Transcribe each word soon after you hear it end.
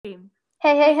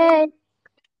Hey, hey, Hey, hey,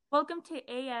 welcome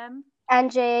to AM.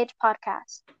 and JH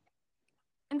podcast.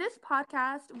 In this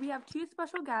podcast, we have two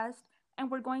special guests and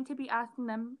we're going to be asking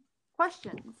them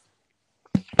questions.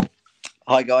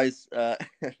 Hi guys,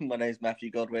 my name's Matthew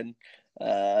Godwin.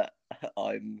 Uh,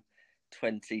 I'm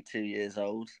 22 years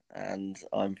old and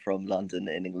I'm from London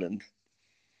in England.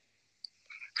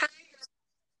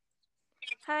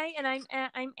 Hi, and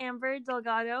I'm Amber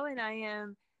Delgado, and I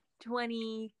am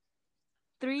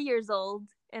 23 years old,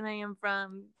 and I am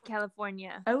from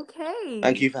California. Okay.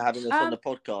 Thank you for having us on the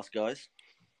podcast, guys.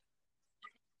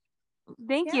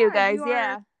 Thank you, guys. you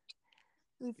Yeah, are.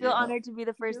 we feel honored to be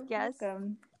the first You're guest.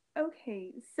 welcome.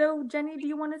 Okay, so Jenny, do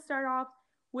you want to start off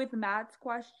with Matt's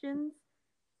questions?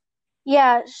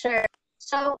 Yeah, sure.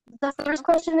 So the first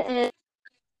question is,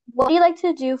 what do you like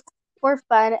to do for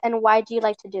fun, and why do you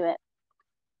like to do it?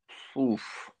 Oof,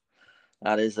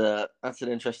 that's an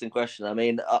interesting question. I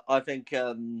mean, I think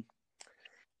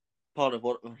part of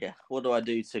what do I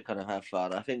do to kind of have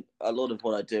fun? I think a lot of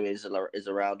what I do is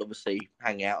around obviously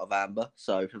hanging out with Amber.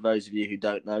 So for those of you who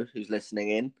don't know, who's listening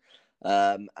in,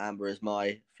 Amber is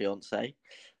my fiance,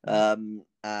 and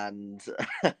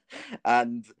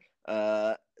and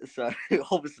so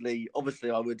obviously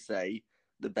I would say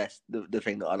the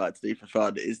thing that I like to do for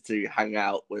fun is to hang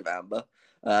out with Amber.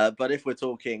 But if we're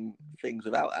talking things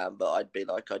without Amber, I'd be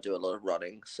like I do a lot of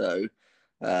running. So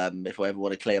if I ever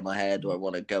want to clear my head or I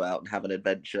want to go out and have an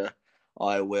adventure,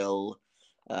 I will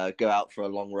go out for a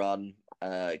long run,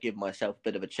 give myself a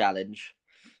bit of a challenge.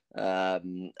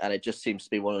 And it just seems to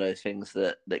be one of those things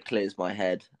that clears my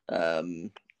head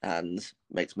and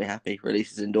makes me happy,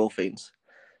 releases endorphins.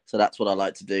 So that's what I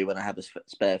like to do when I have a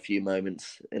spare few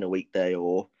moments in a weekday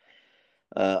or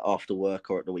after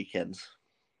work or at the weekends.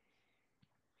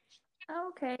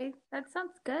 Okay, that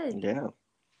sounds good. Yeah.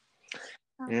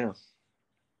 Yeah.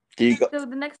 Do you So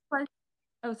the next question.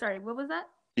 Oh, sorry. What was that?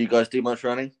 do you guys do much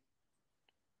running?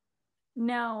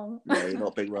 No. No, you're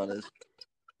not big runners.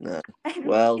 No.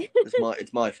 Well,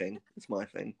 it's my thing. It's my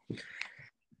thing.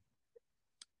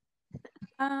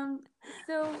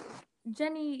 So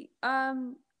Jenny,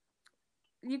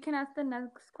 you can ask the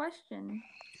next question.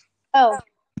 Oh,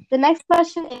 the next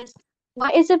question is,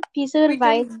 what is a piece of Wait,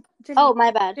 advice? Jenny, Oh,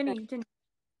 my bad. Jenny.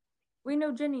 Wait,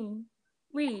 no, Jenny.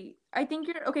 Wait, I think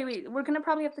you're okay. Wait, we're gonna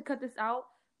probably have to cut this out,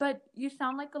 but you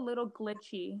sound like a little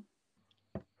glitchy.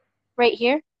 Right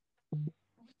here?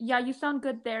 Yeah, you sound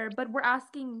good there, but we're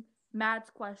asking Matt's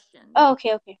question. Oh,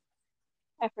 okay.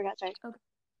 I forgot, sorry. Okay.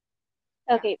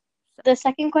 Okay, So, the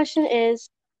second question is,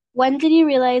 when did you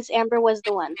realize Amber was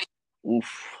the one?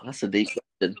 Oof, that's a deep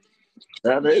question.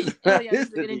 That is That's a an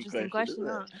deep interesting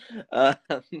question, huh?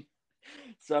 isn't it?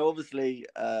 So obviously,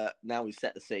 now we've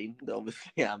set the scene.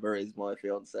 Obviously, Amber is my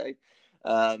fiance.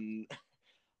 Um,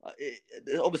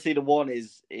 Obviously the one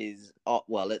is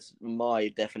well, it's my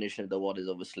definition of the one is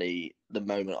obviously the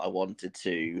moment I wanted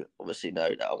to obviously know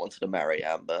that I wanted to marry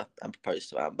Amber and propose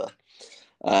to Amber.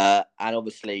 And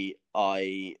obviously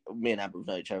me and Amber have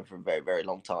known each other for a very, very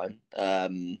long time.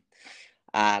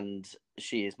 And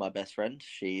she is my best friend.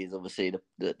 She is obviously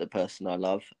the person I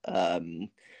love.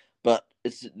 But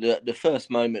it's the first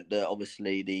moment that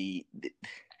obviously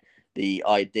the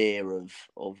idea of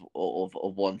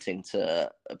wanting to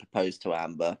propose to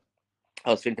Amber.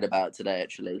 I was thinking about it today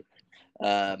actually.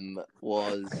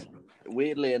 Was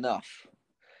weirdly enough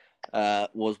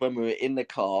was when we were in the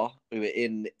car. We were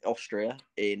in Austria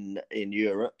in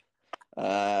Europe,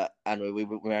 and we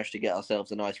managed to get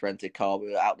ourselves a nice rented car.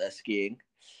 We were out there skiing,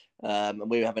 and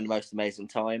we were having the most amazing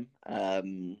time.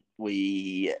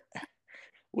 We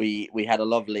had a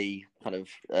lovely kind of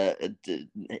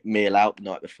meal out the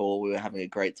night before. We were having a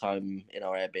great time in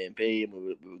our Airbnb, and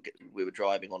we were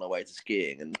driving on our way to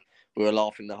skiing, and we were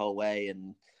laughing the whole way.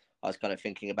 And I was kind of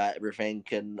thinking about everything,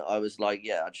 and I was like,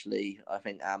 yeah, actually, I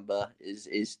think Amber is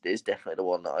definitely the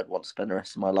one that I'd want to spend the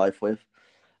rest of my life with.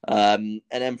 And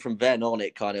then from then on,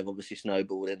 it kind of obviously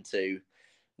snowballed into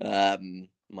the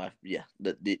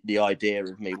idea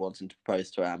of me wanting to propose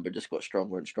to Amber just got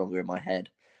stronger and stronger in my head.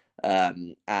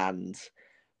 And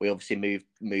we obviously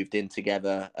moved in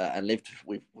together and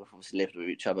we've obviously lived with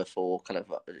each other for kind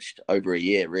of over a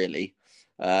year really.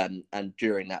 And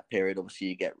during that period, obviously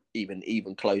you get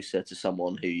even closer to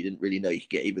someone who you didn't really know you could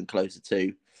get even closer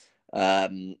to.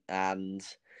 And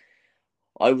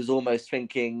I was almost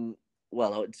thinking,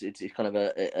 well, it's kind of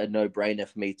a no brainer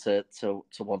for me to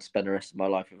want to spend the rest of my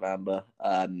life with Amber.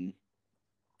 And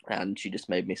she just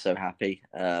made me so happy.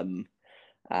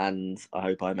 And I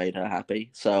hope I made her happy.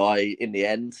 So in the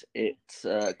end, it's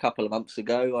a couple of months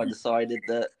ago, I decided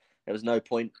that there was no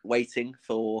point waiting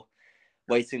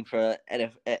waiting for any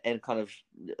kind of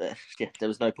there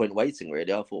was no point waiting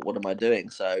really. I thought, what am I doing?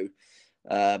 So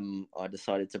I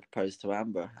decided to propose to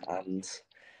Amber, and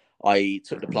I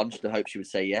took the plunge to hope she would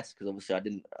say yes, because obviously I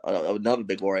didn't. Another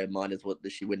big worry of mine is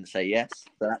that she wouldn't say yes,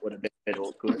 so that would have been a bit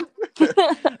awkward.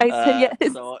 I said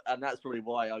yes. And that's probably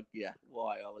why I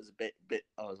was a bit.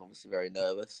 I was obviously very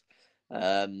nervous,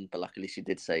 but luckily she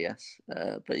did say yes.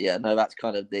 But yeah, no, that's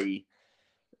kind of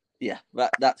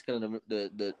that's kind of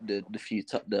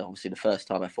obviously the first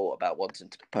time I thought about wanting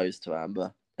to propose to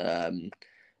Amber, and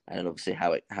obviously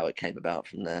how it came about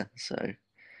from there. So,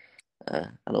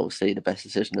 and obviously the best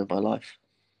decision of my life.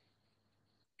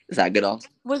 Is that a good answer?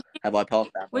 Have I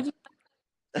passed Amber?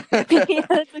 Yeah,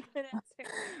 that's a good answer.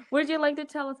 Would you like to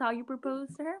tell us how you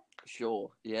proposed to her?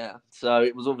 Sure. Yeah. So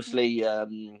it was obviously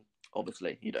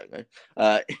you don't know.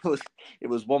 It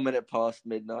was 1 minute past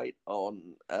midnight on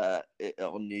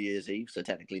New Year's Eve, so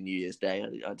technically New Year's Day,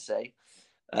 I'd say.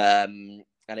 And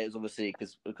it was obviously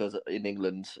because in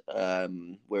England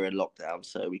we're in lockdown,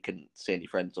 so we couldn't see any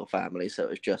friends or family. So it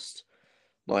was just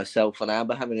myself and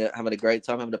Amber having a great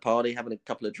time, having a party, having a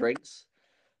couple of drinks.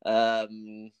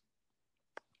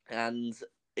 And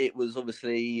it was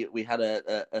obviously we had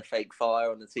a fake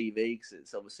fire on the TV because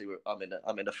it's obviously I'm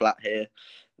in a flat here,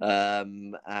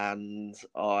 and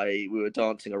we were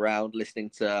dancing around listening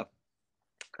to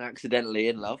 "Accidentally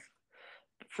in Love"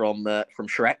 from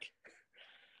Shrek,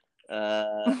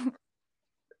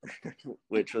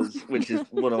 which is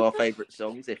one of our favourite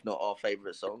songs, if not our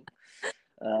favourite song.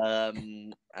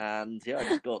 And yeah, I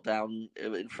just got down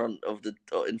in front of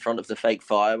the fake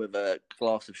fire with a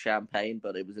glass of champagne,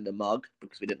 but it was in a mug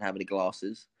because we didn't have any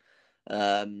glasses.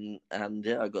 And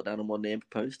yeah, I got down on one knee and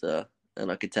proposed to her,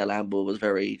 and I could tell Amber was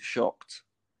very shocked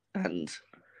and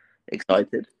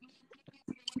excited.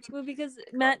 Well, because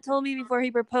Matt told me before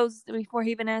he proposed, before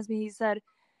he even asked me, he said,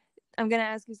 "I'm gonna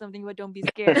ask you something, but don't be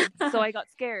scared." So I got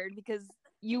scared because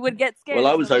you would get scared. Well,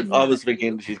 I was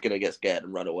thinking she's gonna get scared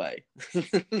and run away.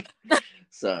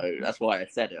 So that's why I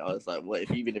said it. I was like, well,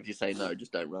 even if you say no,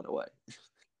 just don't run away.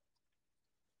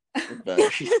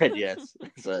 But she said yes.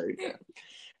 So yeah.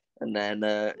 And then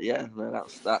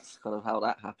that's kind of how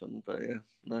that happened. But yeah,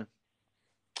 no.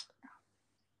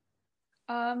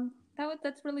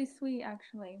 That's really sweet,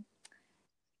 actually.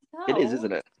 So, it is,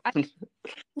 isn't it?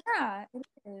 Yeah, it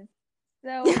is.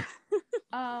 So,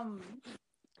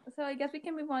 so I guess we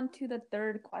can move on to the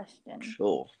third question.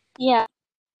 Sure. Yeah.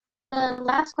 The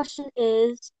last question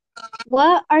is,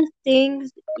 what are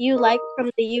things you like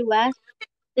from the U.S.?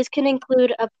 This can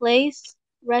include a place,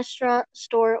 restaurant,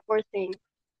 store, or thing.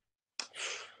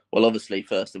 Well, obviously,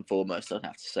 first and foremost, I'd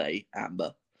have to say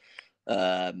Amber.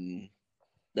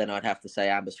 Then I'd have to say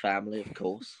Amber's family, of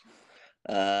course.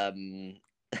 But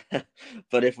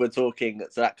if we're talking,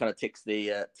 so that kind of ticks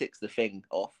the thing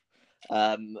off.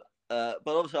 But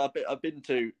also, I've been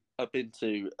to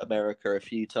America a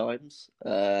few times,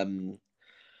 and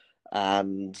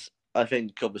I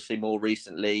think obviously more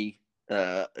recently,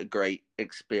 a great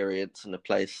experience and a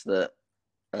place that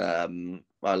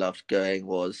I loved going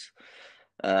was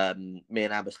me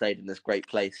and Amber stayed in this great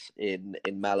place in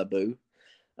Malibu,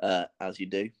 as you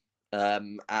do,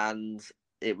 and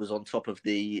it was on top of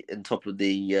the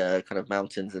kind of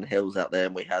mountains and hills out there,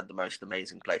 and we had the most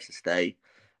amazing place to stay.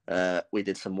 We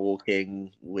did some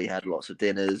walking, we had lots of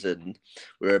dinners, and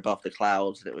we were above the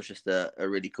clouds, and it was just a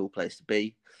really cool place to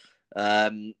be.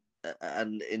 And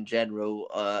in general,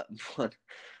 I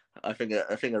think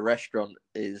a restaurant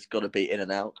is got to be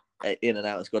In-N-Out.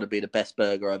 In-N-Out has got to be the best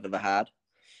burger I've ever had,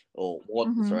 or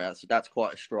one. Mm-hmm. Sorry, so that's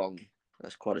quite a strong.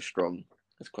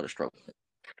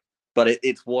 But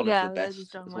it's one of the best.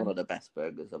 It's one of the best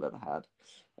burgers I've ever had.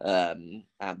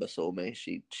 Amber saw me.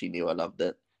 She knew I loved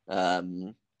it.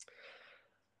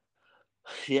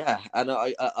 Yeah, and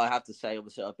I have to say,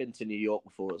 obviously, I've been to New York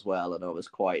before as well, and I was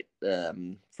quite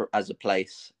as a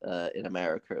place in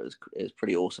America, it was a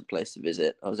pretty awesome place to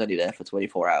visit. I was only there for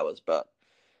 24 hours, but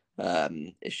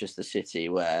it's just a city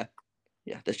where,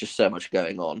 yeah, there's just so much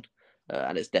going on,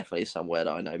 and it's definitely somewhere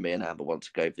that I know me and Amber want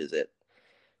to go visit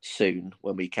soon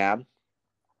when we can.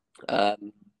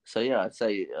 So yeah, I'd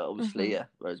say obviously, yeah,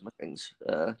 those are my things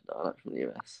that I like from the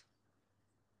US.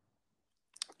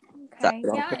 Okay,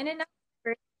 yeah, and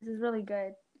this is really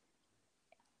good.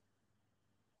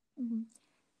 Mm-hmm.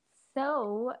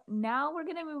 So now we're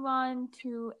gonna move on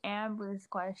to Amber's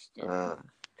question.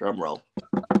 Drum roll.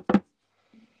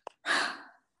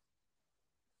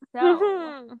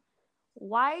 So,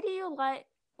 why do you like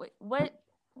what?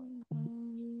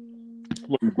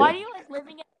 Why do you like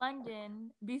living in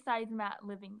London besides Matt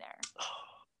living there?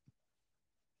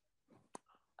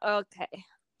 Okay.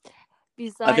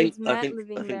 besides I Matt think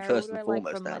living there, what first do and I like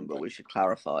foremost, from Amber, London? we should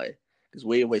clarify because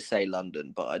we always say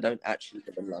London, but I don't actually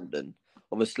live in London.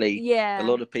 Obviously, a Yeah,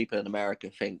 lot of people in America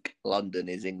think London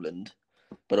is England,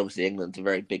 but obviously England's a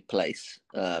very big place.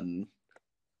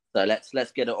 So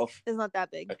let's get it off. it's not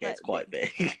that big, Okay, but it's quite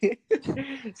big.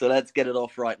 big. So let's get it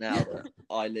off right now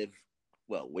that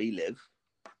we live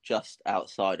just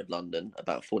outside of London,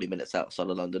 about 40 minutes outside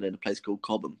of London, in a place called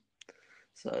Cobham.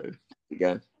 So there you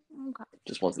go. Okay.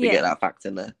 Just wanted to Yeah. get that fact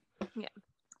in there. Yeah.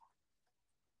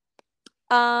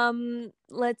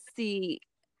 Let's see.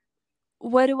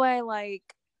 What do I like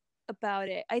about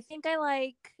it? I think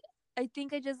I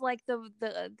just like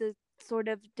the sort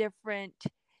of different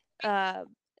uh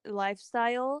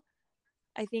lifestyle.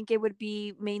 I think it would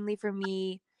be mainly for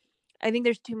me. I think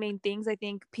there's two main things. I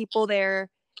think people there,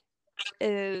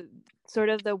 sort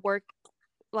of the work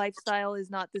lifestyle is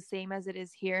not the same as it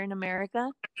is here in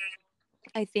America.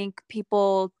 I think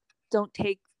people don't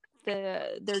take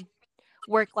their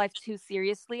work life too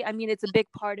seriously. I mean, it's a big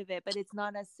part of it, but it's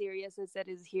not as serious as it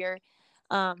is here.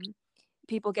 Um,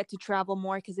 People get to travel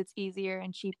more because it's easier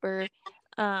and cheaper,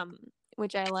 um,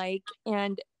 which I like.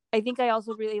 And I think I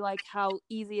also really like how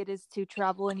easy it is to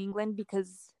travel in England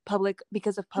because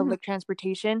of public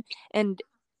transportation. And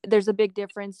there's a big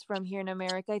difference from here in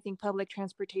America. I think public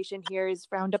transportation here is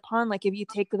frowned upon. Like if you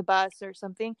take the bus or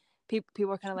something,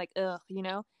 people are kind of like, ugh, you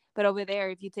know. But over there,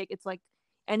 if you take, it's like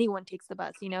anyone takes the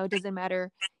bus. You know, it doesn't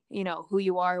matter, who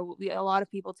you are. A lot of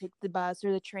people take the bus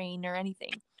or the train or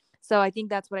anything. So I think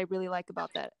that's what I really like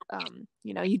about that.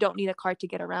 You don't need a car to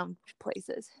get around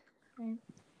places. Okay.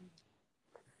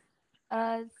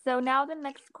 So now the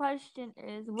next question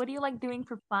is, what do you like doing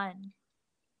for fun?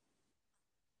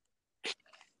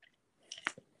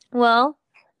 Well,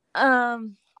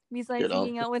 besides Good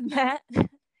hanging answer. out with Matt,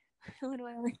 what do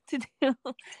I like to do?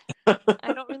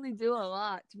 I don't really do a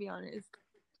lot, to be honest.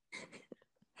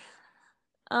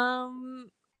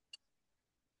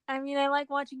 I mean, I like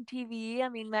watching TV. I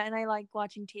mean, Matt and I like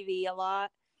watching TV a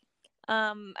lot.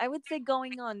 I would say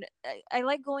I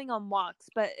like going on walks,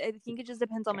 but I think it just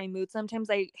depends on my mood. Sometimes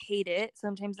I hate it.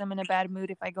 Sometimes I'm in a bad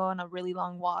mood if I go on a really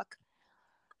long walk.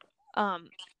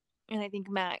 And I think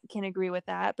Matt can agree with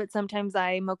that, but sometimes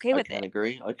I'm okay with it.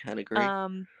 I can agree.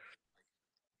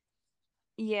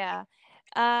 Yeah.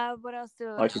 What else do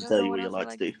I I can don't tell know you what what you else I like to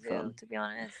like do to for do, fun. to be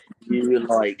honest. You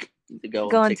like to go on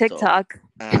Go on TikTok, TikTok.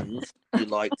 and you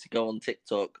like to go on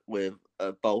TikTok with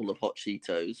a bowl of hot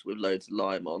Cheetos with loads of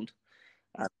lime on,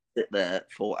 and sit there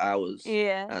for hours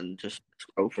Yeah. and just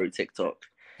scroll through TikTok.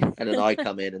 And then I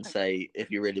come in and say, if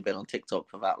you've really been on TikTok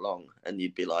for that long, and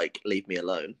you'd be like, leave me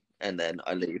alone, and then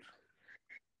I leave.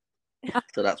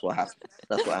 So that's what happens.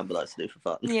 That's what Amber likes to do for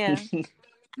fun. Yeah.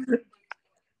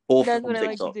 Or That's film what I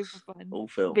like to do TikToks. for fun, Or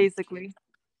film. basically.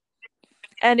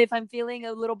 And if I'm feeling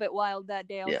a little bit wild that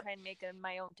day, I'll Yeah. try and make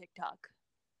my own TikTok.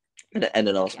 And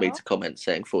then ask me Yeah. to comment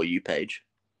saying For You page.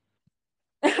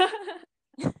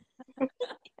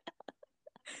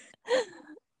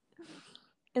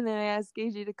 And then I ask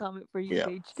AJ to comment for you Yeah.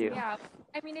 page too. Yeah,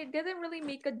 I mean, it doesn't really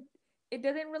make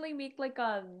like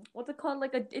what's it called?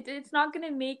 Like it's not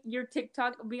gonna make your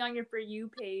TikTok be on your For You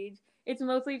page. It's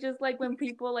mostly just like when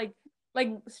people like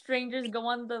strangers go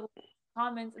on the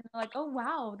comments and they're like, oh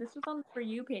wow, this was on the For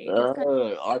You page. It's kind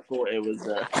of Oh, I thought it was.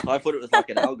 I thought it was like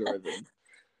an algorithm.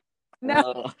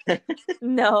 no, Oh.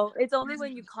 No, it's only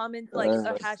when you comment like a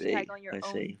I hashtag see. on your I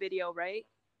own see. video, right?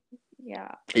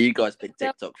 yeah. Are you guys big So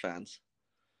TikTok fans?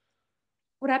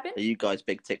 what happened? Are you guys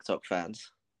big TikTok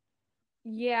fans?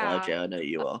 Yeah, Okay, I know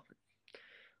you are.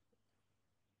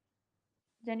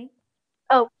 Jenny.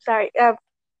 Oh, sorry.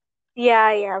 Yeah,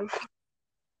 I am.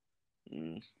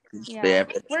 Mm. Yeah, Yeah,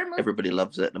 we're most everybody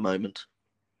loves it at the moment.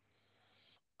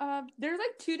 there's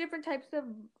like two different types of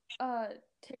uh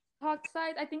TikTok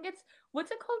sites. I think it's what's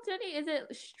it called, Jenny? Is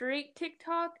it straight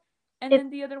TikTok? And It's then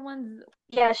the other one's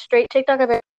yeah, straight TikTok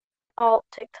and then alt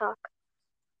TikTok.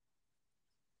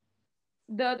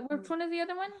 which one is the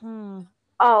other one?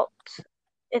 Alt.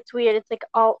 It's weird. It's like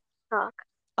alt talk.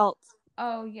 Alt.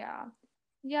 Oh yeah.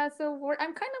 Yeah, so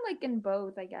I'm kind of like in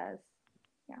both, I guess.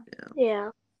 Yeah. Yeah.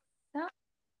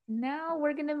 Now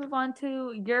we're gonna move on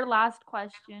to your last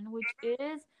question, which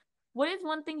is, what is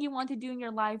one thing you want to do in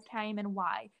your lifetime and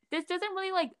why? This doesn't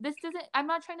really like this doesn't. I'm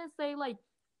not trying to say like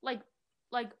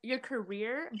like your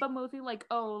career, but mostly like,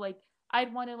 oh, like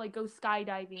I'd want to like go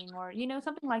skydiving or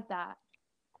something like that.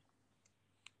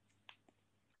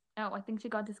 Oh, I think she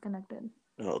got disconnected.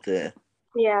 Oh dear.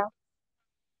 Yeah.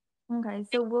 Okay,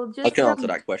 so we'll I just can answer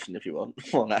that question if you want.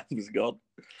 While Adam's gone,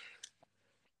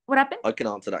 what happened? I can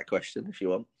answer that question if you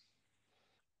want.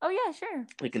 Oh yeah, sure.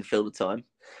 We can fill the time.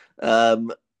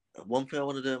 one thing I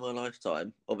want to do in my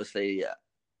lifetime, obviously,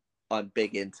 I'm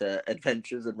big into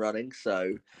adventures and running,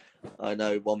 so I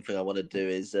know one thing I want to do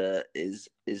is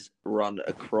run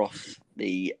across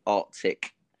the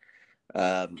Arctic.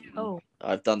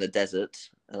 I've done the desert,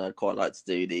 and I'd quite like to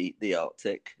do the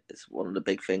Arctic. It's one of the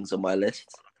big things on my list.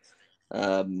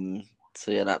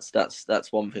 So yeah,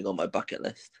 that's one thing on my bucket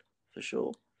list for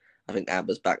sure. I think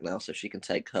Amber's back now, so she can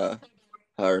take her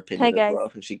opinion Hi as guys. well.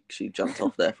 I think she jumped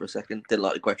off there for a second. Didn't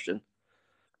like the question.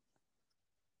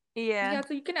 Yeah. Yeah,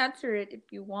 so you can answer it if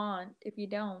you want. If you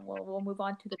don't, we'll move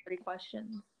on to the 3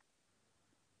 questions.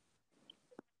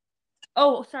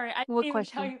 Oh, sorry, I What didn't even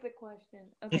tell question? you the question.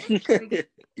 Okay.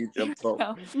 You jumped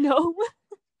off. No.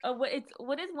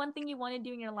 What is one thing you want to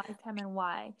do in your lifetime and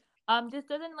why? This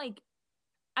doesn't like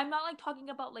I'm not like talking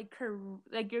about like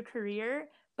like your career,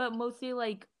 but mostly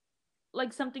like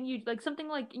something you like something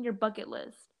like in your bucket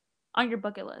list, on your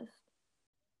bucket list.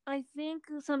 I think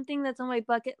something that's on my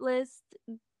bucket list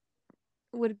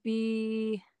would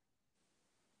be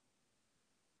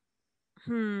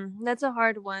that's a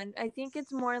hard one. I think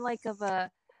it's more like of a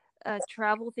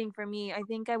travel thing for me. I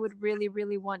think I would really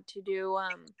really want to do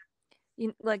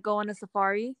like go on a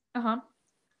safari. Uh-huh.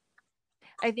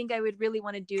 I think I would really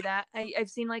want to do that.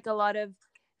 I've seen like a lot of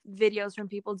videos from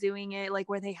people doing it, like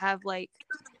where they have like,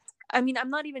 I mean, I'm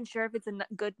not even sure if it's a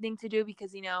good thing to do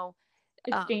because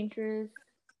It's dangerous.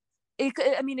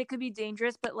 I mean, it could be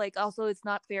dangerous, but like also it's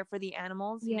not fair for the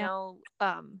animals. Yeah.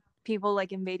 People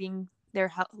like invading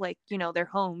their like their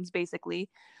homes basically.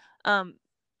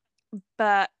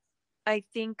 But I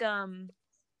think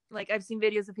like I've seen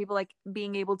videos of people like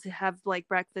being able to have like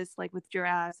breakfast like with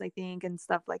giraffes, I think, and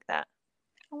stuff like that.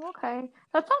 Oh, okay.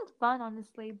 That sounds fun,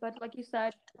 honestly. But like you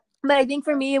said, But I think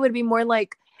for me it would be more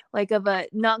like of a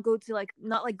not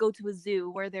like go to a zoo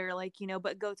where they're like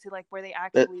but go to like where they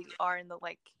actually are in the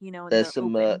like in There's the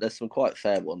open. there's some quite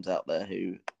fair ones out there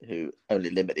who only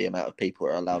limit the amount of people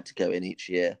who are allowed to go in each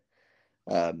year,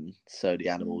 so the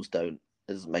animals doesn't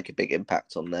make a big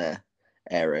impact on their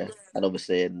area. And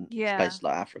obviously in Yeah. places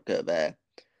like Africa,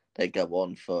 they go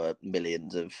on for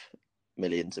millions and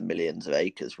millions of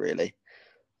acres, really.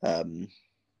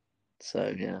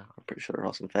 So yeah, I'm pretty sure there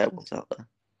are some fair ones out there.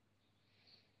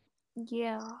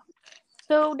 yeah.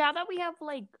 So now that we have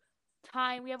like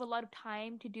time, we have a lot of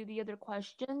time to do the other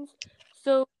questions.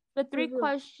 So the 3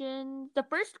 questions, the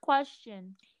first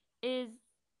question is,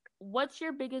 what's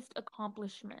your biggest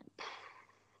accomplishment?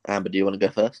 Amber, do you want to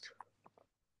go first?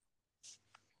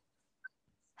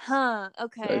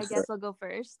 Okay, Go I for guess it. I'll go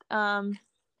first.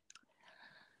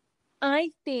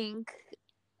 I think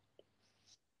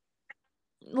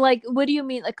like what do you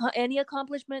mean, like any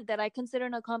accomplishment that I consider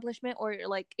an accomplishment, or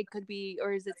like it could be,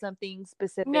 or is it something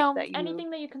specific No, that you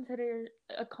anything that you consider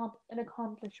an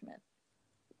accomplishment.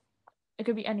 It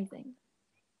could be anything.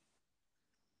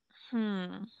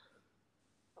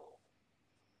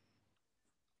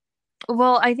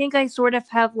 Well, I think I sort of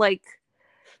have like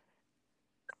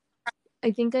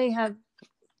I think I have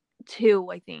 2,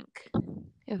 I think,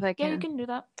 if I can. Yeah, you can do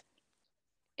that.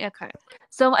 Okay.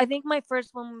 So I think my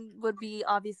first one would be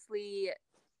obviously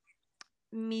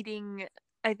being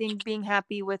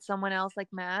happy with someone else like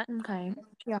Matt. Okay.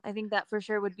 Yeah. I think that for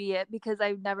sure would be it, because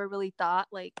I never really thought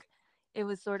like it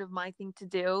was sort of my thing to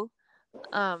do.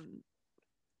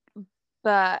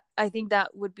 But I think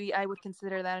that would be, I would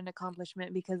consider that an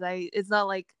accomplishment, because it's not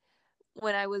like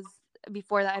when I was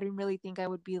before that, I didn't really think I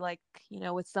would be like,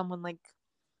 with someone like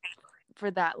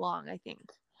for that long, I think.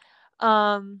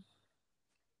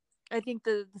 I think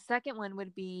the second one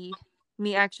would be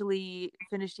me actually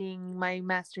finishing my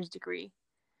master's degree.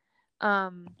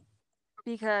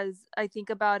 Because I think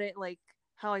about it like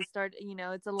how I started,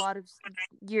 it's a lot of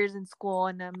years in school,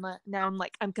 and I'm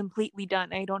like, I'm completely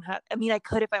done. I don't have, I mean, I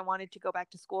could if I wanted to go back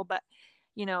to school, but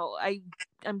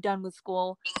I'm done with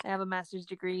school. I have a master's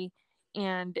degree,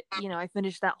 and I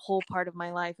finished that whole part of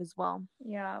my life as well.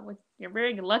 Yeah, you're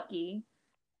very lucky.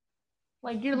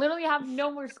 Like you literally have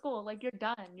no more school. Like you're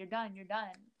done.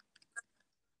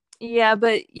 Yeah,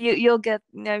 but you'll get,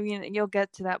 I mean, you'll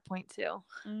get to that point too.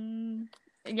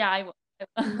 Yeah, I will.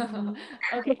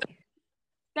 Okay.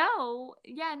 So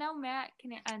yeah, now Matt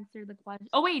can answer the question.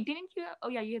 Oh wait, didn't you? Oh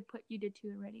yeah, you did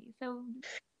 2 already. So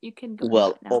you can go.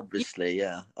 Well, now. obviously,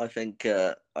 yeah. I think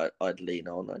I'd lean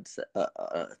on. I'd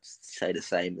say the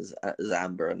same as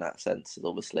Amber in that sense. And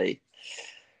obviously,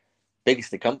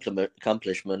 biggest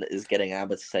accomplishment is getting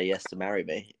Amber to say yes to marry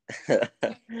me. But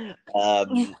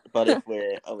if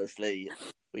we're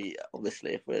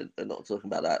if we're not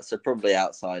talking about that, so probably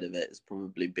outside of it, it's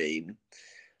probably been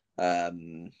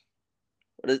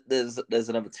there's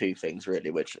another 2 things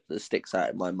really which sticks out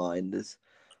in my mind. Is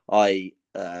I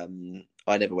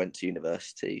never went to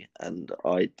university, and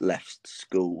I left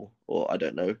school, or I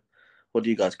don't know, what do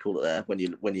you guys call it there when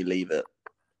you leave at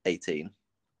 18?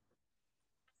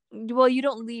 Well, you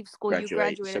don't leave school, you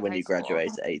Graduate. So graduated when high you school.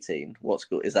 graduate at 18, what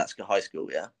school is that? High school,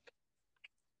 yeah.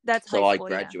 That's high So I school,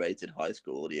 yeah. graduated high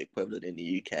school, the equivalent in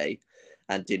the UK,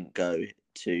 and didn't go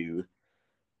to,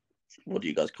 what do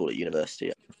you guys call it, university?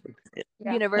 Yeah.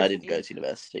 I didn't University. go to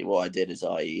university. What I did is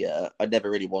I never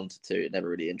really wanted to. It never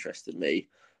really interested me,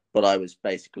 but I was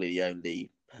basically the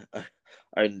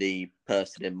only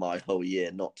person in my whole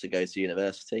year not to go to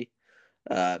university.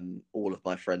 All of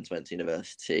my friends went to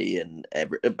university, and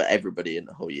everybody in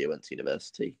the whole year went to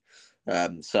university.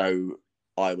 So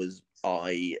I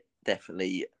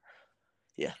definitely,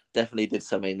 yeah, definitely did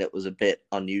something that was a bit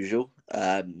unusual.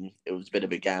 It was a bit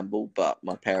of a gamble, but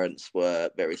my parents were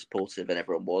very supportive, and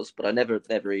everyone was. But it never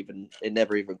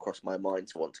even crossed my mind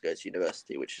to want to go to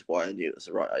university, which is why I knew it was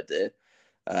the right idea.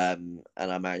 And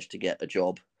I managed to get a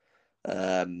job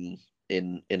um,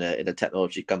 in a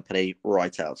technology company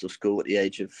right out of school at the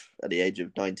age of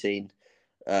 19.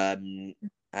 Um,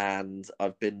 and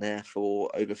I've been there for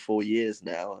over 4 years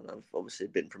now, and I've obviously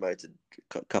been promoted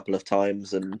a couple of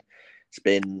times, and it's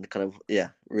been kind of,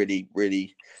 yeah, really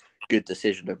really good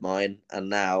decision of mine. And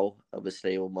now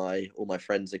obviously all my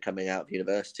friends are coming out of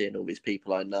university, and all these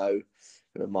people I know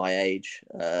who are my age,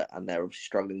 and they're obviously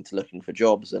struggling to looking for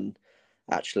jobs. And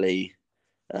actually,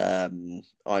 I'm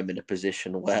in a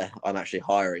position where I'm actually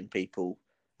hiring people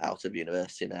out of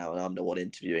university now, and I'm the one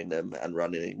interviewing them and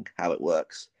running how it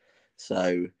works.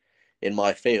 So in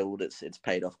my field, it's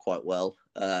paid off quite well.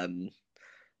 That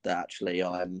actually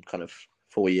I'm kind of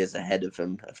 4 years ahead of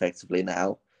them effectively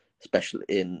now, especially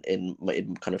in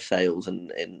kind of sales and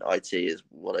in IT is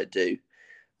what I do.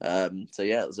 So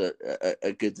yeah, it was a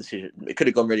good decision. It could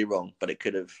have gone really wrong, but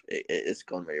it's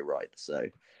gone really right. So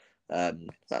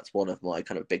that's one of my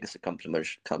kind of biggest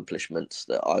accomplishments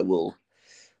that I will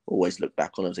always look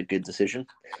back on as a good decision.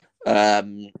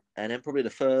 And then probably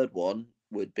the third one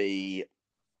would be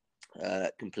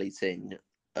completing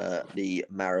the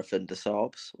Marathon des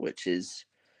Sables, which is,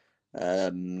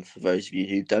 for those of you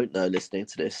who don't know, listening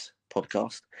to this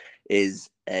podcast, is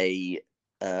a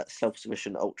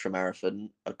self-sufficient ultra marathon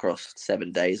across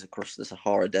 7 days across the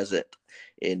Sahara Desert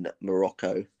in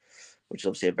Morocco, which is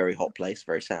obviously a very hot place,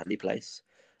 very sandy place.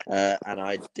 And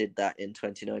I did that in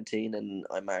 2019, and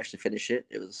I managed to finish it.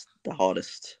 It was one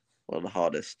of the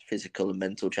hardest physical and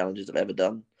mental challenges I've ever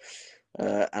done,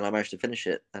 and I managed to finish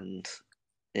it. And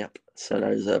yep, so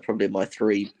those are probably my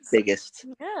three biggest.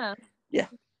 Yeah. Yeah,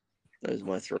 those are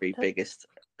my three biggest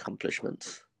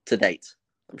accomplishments to date.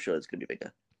 I'm sure it's going to be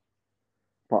bigger.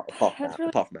 That's really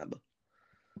Apart from Amber.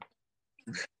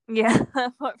 Yeah.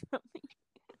 Apart from me.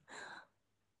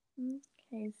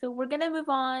 okay. So we're gonna move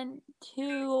on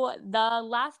to the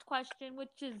last question, which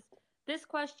is this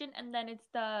question, and then it's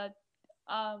the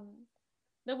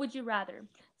would you rather.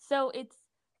 So it's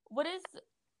what is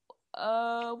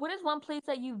what is one place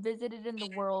that you visited in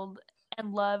the world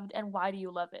and loved, and why do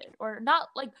you love it? Or not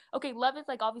like, okay, love is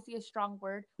like obviously a strong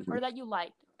word, or that you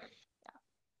liked.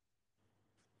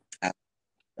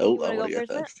 Oh, You I want to want go to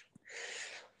go first,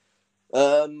 Matt? first.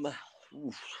 Um,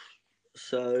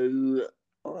 so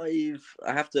I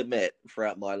have to admit,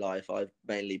 throughout my life, I've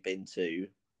mainly been to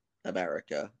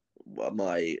America. When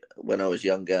I was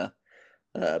younger,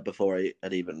 before I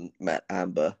had even met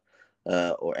Amber,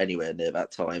 or anywhere near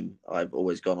that time, I've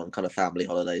always gone on kind of family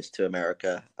holidays to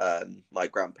America. My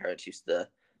grandparents used to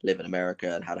live in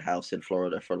America and had a house in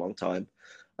Florida for a long time.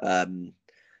 Um,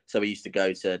 so we used to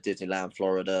go to Disneyland,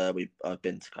 Florida. I've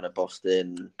been to kind of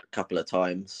Boston a couple of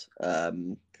times,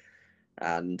 and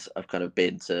I've kind of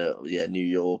been to, yeah, New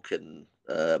York, and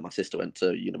my sister went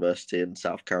to university in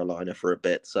South Carolina for a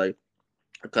bit. So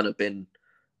I've kind of been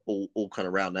all kind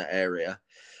of around that area.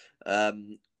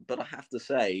 But I have to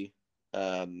say,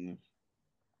 um,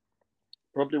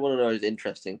 probably one of those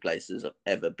interesting places I've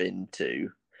ever been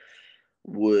to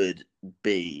would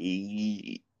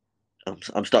be.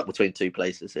 I'm stuck between two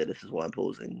places here. This is why I'm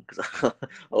pausing, because I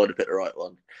want to pick the right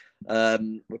one.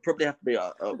 Would probably have to be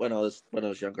when I was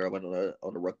younger. I went on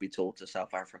a rugby tour to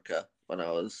South Africa when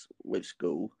I was with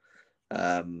school,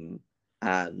 and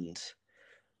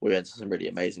we went to some really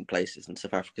amazing places. And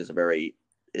South Africa is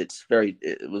it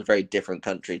was a very different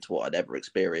country to what I'd ever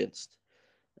experienced.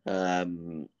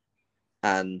 Um,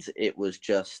 and I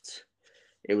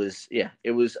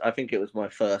think it was my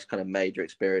first kind of major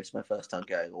experience, my first time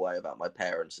going away without my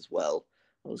parents as well.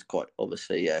 I was quite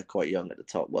obviously, yeah, quite young at the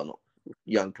top. Well, not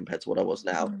young compared to what I was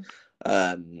now.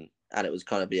 And it was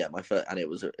kind of, yeah, my first, and it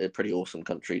was a pretty awesome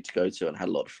country to go to, and had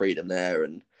a lot of freedom there.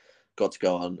 And got to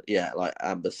go on, like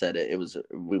Amber said,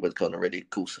 we went on a really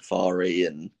cool safari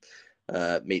and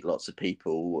meet lots of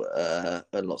people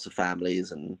and lots of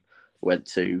families, and went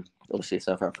to, obviously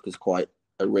South Africa's quite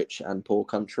a rich and poor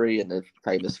country, and they're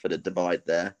famous for the divide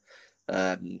there.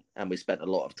 And we spent a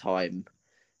lot of time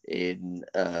in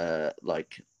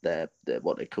like their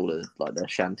what they call it, like their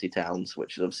shanty towns,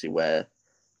 which is obviously where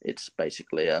it's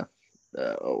basically a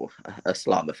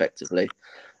slum effectively.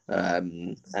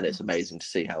 And it's amazing to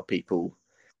see how people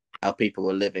are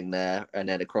living there. And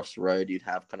then across the road, you'd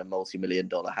have kind of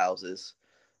multi-million-dollar houses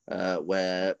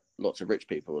where lots of rich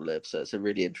people will live. So it's a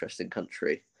really interesting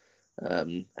country.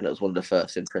 And it was one of the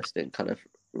first interesting kind of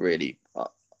really,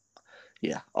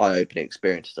 eye-opening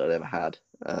experiences I've ever had.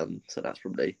 So that's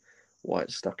probably why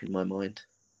it's stuck in my mind.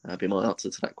 That'd be my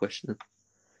answer to that question.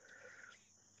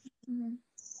 Mm-hmm.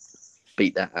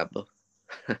 Beat that, Amber.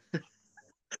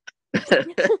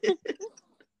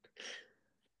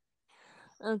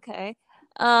 Okay.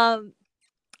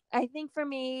 I think for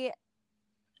me,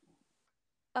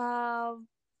 mine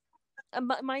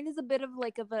is a bit of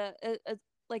a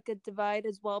divide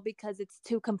as well, because it's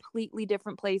two completely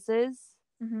different places.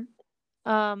 Mm-hmm.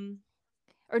 Or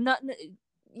not,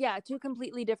 yeah, two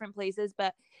completely different places,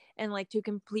 but and like two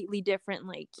completely different,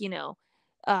 like,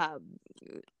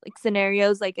 like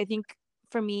scenarios. Like, I think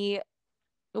for me,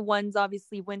 one's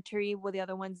obviously wintry, while the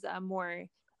other one's more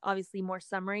obviously more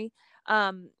summery.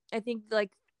 I think,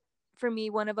 like, for me,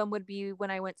 one of them would be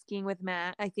when I went skiing with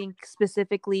Matt. I think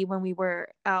specifically when we were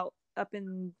out up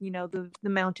in, the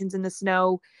mountains in the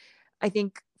snow. I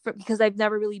think because I've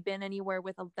never really been anywhere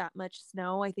with that much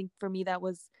snow. I think for me that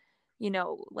was,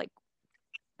 like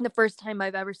the first time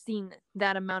I've ever seen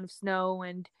that amount of snow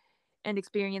and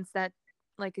experienced that,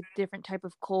 like, a different type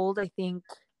of cold. I think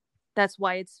that's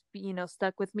why it's,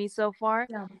 stuck with me so far.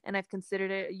 Yeah. And I've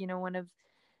considered it, one of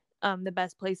the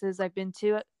best places I've been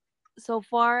to so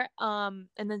far. And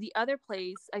then the other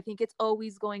place, I think it's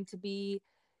always going to be,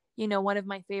 one of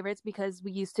my favorites, because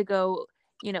we used to go,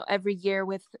 every year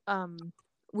with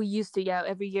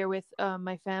every year with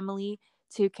my family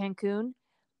to Cancun.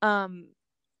 I've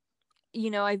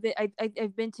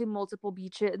been to multiple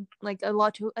beaches, like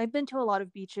I've been to a lot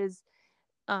of beaches.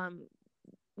 And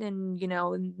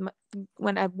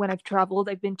when I've traveled,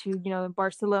 I've been to, in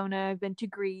Barcelona, I've been to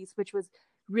Greece, which was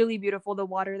really beautiful. The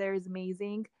water there is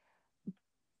amazing.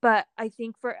 But I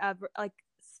think forever, like,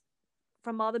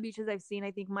 from all the beaches I've seen,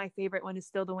 I think my favorite one is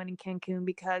still the one in Cancun,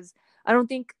 because I don't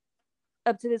think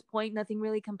up to this point nothing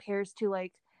really compares to,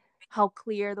 like, how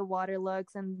clear the water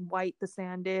looks and white the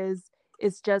sand is.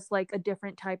 It's just like a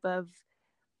different type of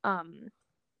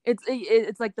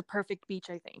it's like the perfect beach,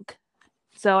 I think.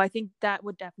 So I think that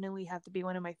would definitely have to be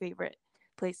one of my favorite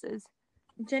places.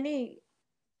 Jenny,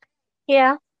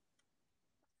 Yeah.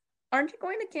 aren't you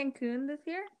going to Cancun this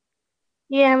year?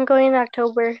 Yeah, I'm going in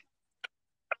October.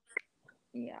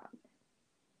 Yeah.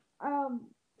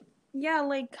 Yeah,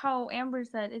 like how Amber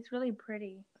said, it's really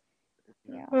pretty.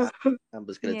 Yeah.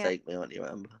 Amber's going to Yeah. take me, aren't you,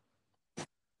 Amber?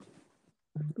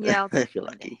 Yeah, I'll take if you're you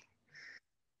one lucky.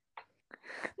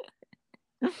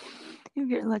 if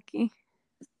you're lucky.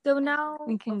 So now,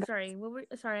 We can go. sorry,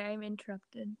 I'm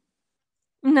interrupted.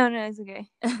 No, it's okay.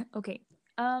 Okay.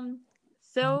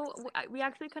 So we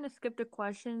actually kind of skipped a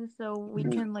question, so we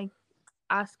can, like,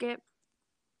 ask it.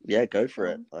 Yeah, go for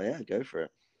it. Oh yeah, go for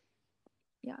it.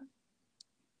 Yeah.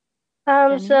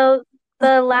 Jenny? So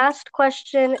the last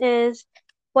question is,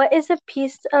 what is a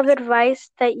piece of advice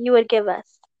that you would give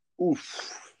us?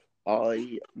 Oof.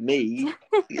 Advice.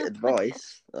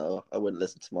 Oh, I wouldn't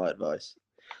listen to my advice.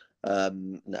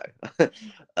 No.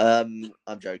 I'm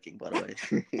joking, by the way.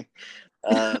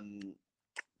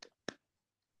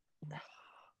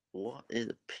 What is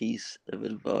a piece of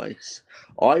advice?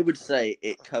 I would say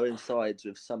it coincides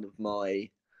with some of my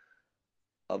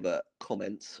other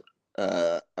comments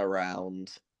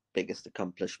around biggest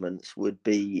accomplishments would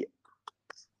be.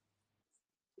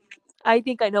 I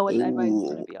think I know what the advice is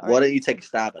going to be. Why don't you take a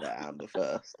stab at it, Amber,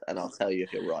 first, and I'll tell you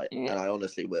if you're right. Yeah. And I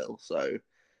honestly will. So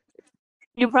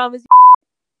You promise?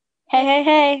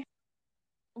 Hey.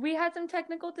 We had some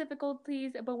technical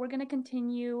difficulties, but we're going to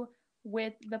continue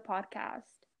with the podcast.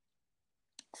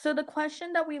 So the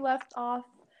question that we left off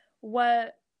was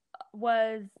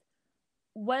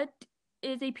what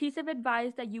is a piece of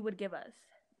advice that you would give us?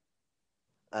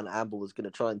 And Amber was going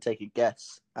to try and take a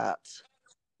guess at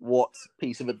what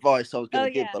piece of advice I was going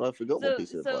to give, but I forgot what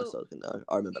piece of advice I was going to.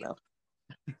 I remember now.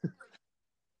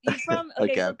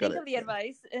 Okay, I've got think it. of the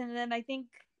advice, and then I think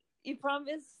you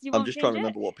promise you I'm won't just change trying to it?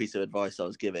 remember what piece of advice I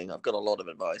was giving. I've got a lot of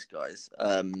advice, guys.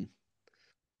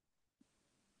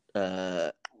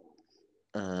 It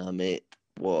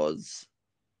was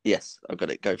yes, I've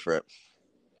got it. Go for it.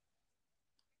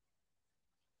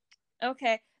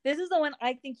 Okay, this is the one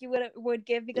I think you would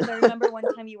give because I remember one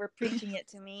time you were preaching it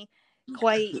to me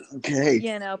quite, Okay.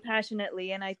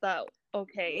 passionately, and I thought,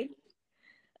 okay,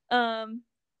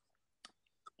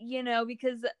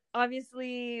 because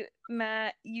obviously,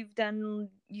 Matt, you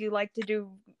like to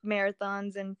do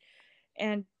marathons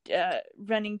and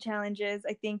running challenges.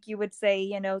 I think you would say,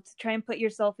 to try and put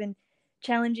yourself in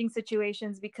challenging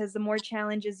situations, because the more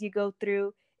challenges you go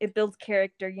through, it builds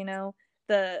character.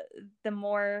 The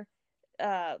more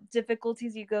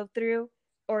difficulties you go through,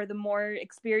 or the more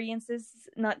experiences,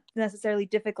 not necessarily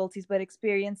difficulties, but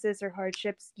experiences or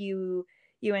hardships you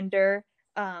endure,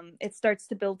 it starts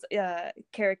to build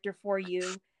character for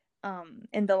you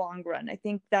in the long run. I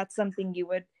think that's something you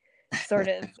would sort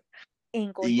of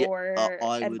angle Yeah, your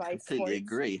I would advice completely towards.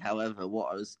 agree. However,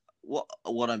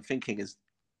 what I'm thinking is,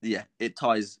 yeah, it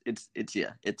ties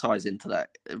into that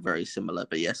very similar.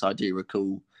 But yes, I do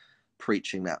recall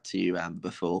preaching that to you, Amber,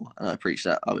 before, and I would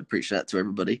preach that to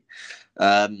everybody.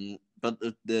 But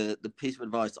the piece of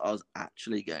advice I was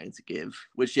actually going to give,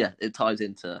 which it ties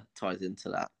into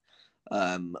that,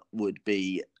 would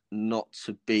be not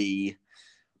to be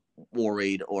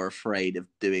worried or afraid of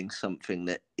doing something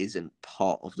that isn't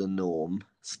part of the norm.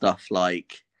 Stuff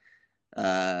like,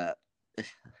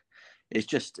 it's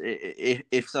just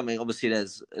if something, obviously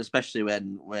there's, especially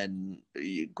when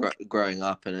you growing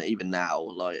up, and even now,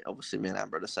 like obviously me and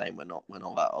Amber are the same. We're not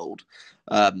that old.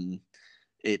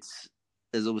 It's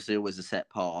There's obviously always a set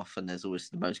path, and there's always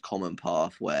the most common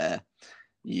path where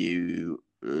you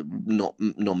not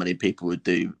many people would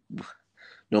do.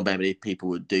 Not many people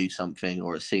would do something,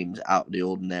 or it seems out of the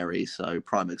ordinary. So,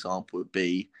 prime example would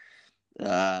be,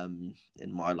 in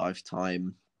my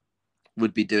lifetime,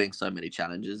 would be doing so many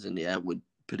challenges, and would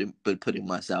putting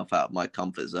myself out of my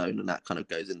comfort zone, and that kind of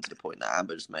goes into the point that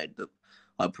Amber just made, that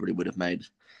I probably would have made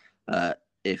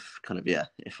if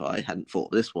I hadn't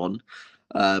thought of this one.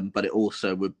 But it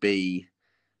also would be,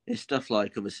 it's stuff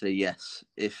like, obviously, yes,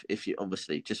 if you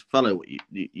obviously just follow what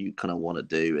you kind of want to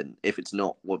do, and if it's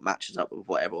not what matches up with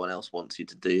what everyone else wants you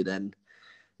to do, then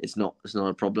it's not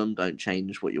a problem. Don't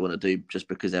change what you want to do just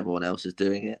because everyone else is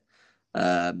doing it.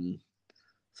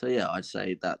 So yeah, I'd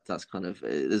say that's kind of,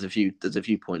 there's a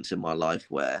few points in my life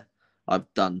where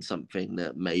I've done something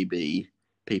that maybe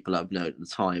people I've known at the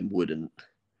time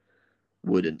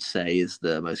wouldn't say is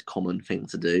the most common thing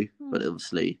to do, but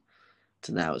obviously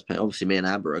to now, it's obviously me and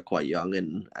Amber are quite young,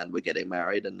 and we're getting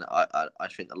married, and I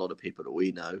think a lot of people that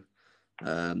we know,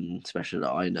 especially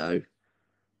that I know,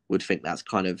 would think that's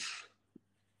kind of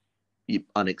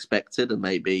unexpected, and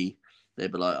maybe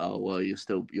they'd be like, oh well, you're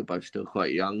both still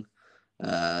quite young.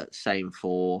 Same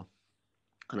for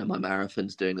kind of my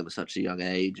marathons, doing them at such a young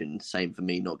age, and same for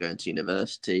me not going to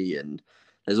university. And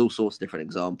there's all sorts of different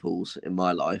examples in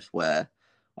my life where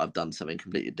I've done something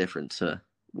completely different to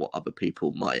what other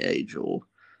people my age or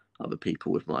other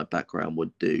people with my background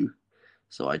would do.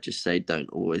 So I just say, don't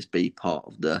always be part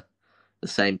of the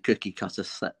same cookie cutter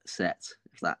set,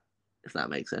 if that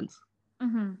makes sense.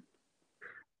 Mm-hmm.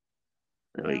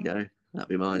 There we go. That'd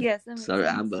be mine. Yes, that makes So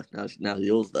sense. Amber, now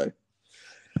yours though.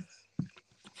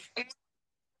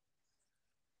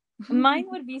 Mine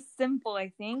would be simple, I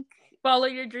think. Follow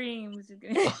your dreams.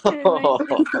 It's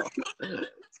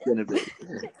gonna be.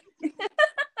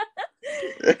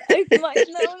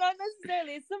 No, not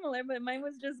necessarily similar, but mine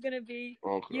was just gonna be,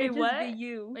 Okay. you just be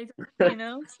you. You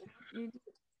know,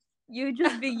 you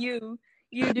just be you.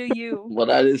 You do you. Well,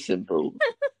 that is simple.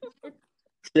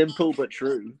 Simple but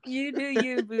true. You do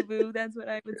you, boo boo. That's what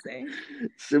I would say.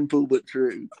 Simple but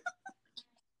true.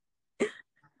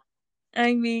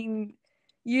 I mean,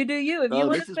 you do you. If you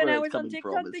want This to is spend where it's hours on coming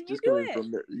TikTok, from. It's then you just do coming it.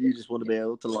 from that you just want to be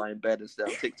able to lie in bed and stay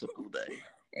on TikTok all day.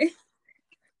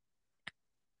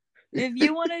 If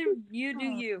you want to, you do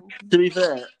you. To be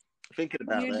fair, thinking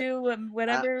about You it, do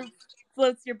whatever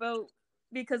floats your boat,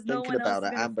 because no thinking one else about is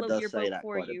it, going to Amber float does your say boat that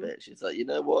for quite a you. bit. She's like, you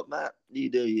know what, Matt, you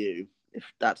do you. If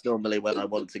that's normally when I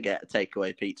want to get a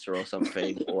takeaway pizza or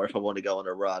something, or if I want to go on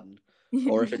a run,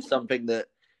 or if it's something that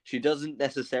she doesn't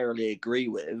necessarily agree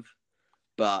with,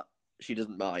 but she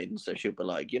doesn't mind, so she'll be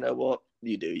like, you know what,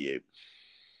 you do you.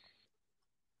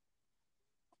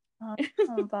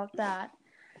 About that.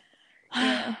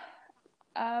 Yeah.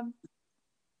 Um.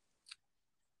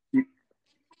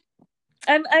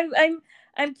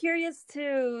 I'm curious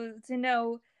to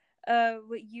know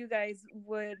what you guys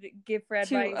would give for To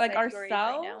advice like at your age right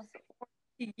ourselves.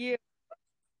 now. You.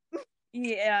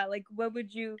 Yeah, like what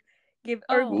would you give,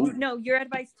 or Oh. no, your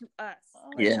advice to us.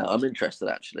 Yeah, I'm interested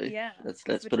actually. Yeah. Let's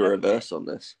Switch put it a up reverse bit. on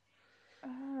this.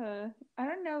 I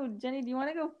don't know. Jenny, do you want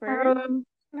to go first? Kind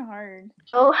of hard.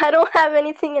 Oh, I don't have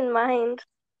anything in mind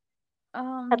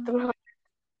at the moment.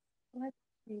 Let's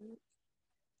see.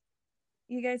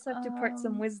 You guys have to part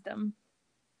some wisdom.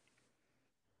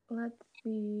 Let's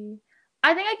see.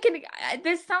 I think I can.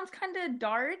 This sounds kind of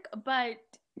dark, but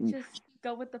just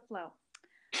go with the flow.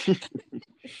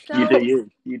 So, you do you.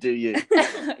 You do you.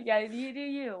 Yeah, you do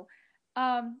you.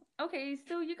 Okay,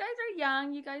 so you guys are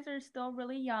young. You guys are still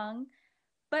really young,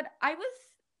 but I was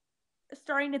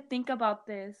starting to think about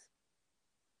this.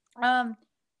 I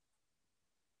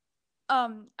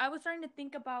was starting to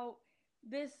think about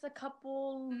this a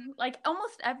couple, like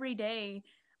almost every day.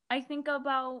 I think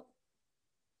about.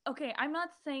 Okay, I'm not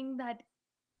saying that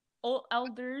old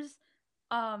elders,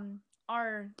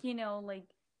 are like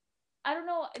I don't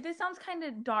know. This sounds kind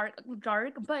of dark,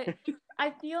 but I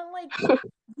feel like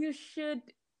you should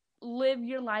live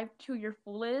your life to your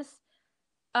fullest.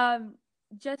 Um,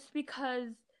 just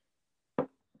because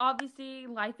obviously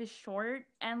life is short,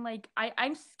 and like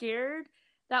I'm scared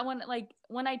that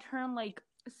when I turn like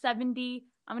 70,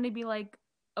 I'm gonna be like,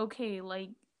 okay,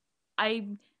 like I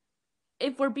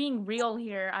if we're being real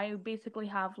here, I basically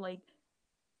have like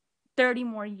 30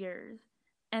 more years,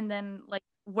 and then like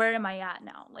where am I at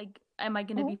now? Like am I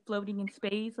gonna be floating in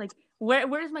space? Like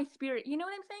where's my spirit? You know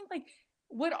what I'm saying? Like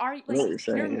what are you, I know like what you're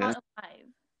saying, you're yeah. not alive,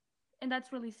 and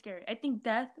that's really scary. I think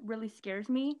death really scares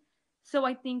me, so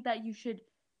I think that you should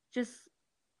just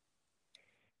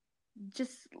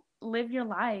just live your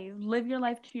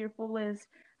life to your fullest.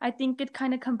 I think it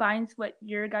kind of combines what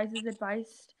your guys'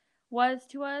 advice was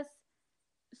to us.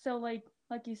 So like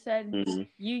you said,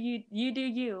 you do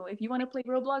you. If you want to play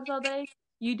Roblox all day,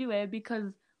 you do it,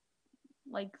 because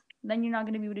like then you're not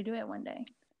gonna be able to do it one day.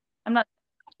 I'm not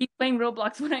keep playing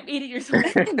Roblox when I'm 80 years old.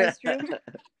 That's true.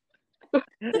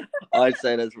 I'd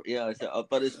say that's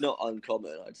but it's not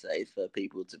uncommon. I'd say for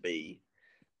people to be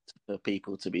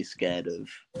scared of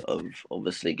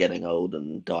obviously getting old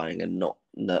and dying, and not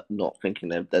thinking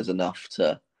that there's enough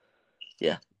to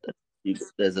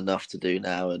there's enough to do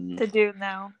now. And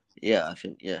yeah, I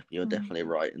think you're definitely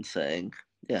right in saying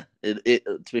it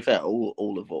to be fair,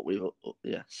 all of what we've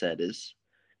said is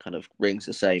kind of rings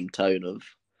the same tone of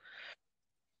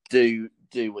do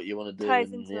what you want to do,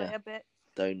 ties and into it a bit.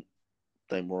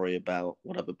 don't worry about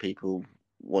what other people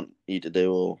want you to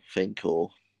do or think or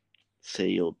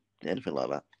see or anything like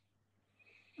that.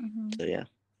 So yeah,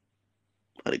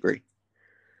 I'd agree.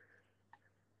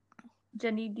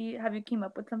 Jenny, have you came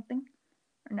up with something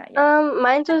or not yet?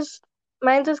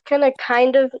 Mine's just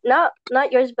kind of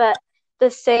not yours, but the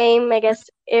same, I guess,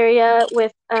 area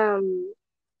with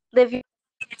live your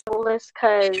fullest,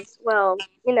 because well,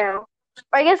 or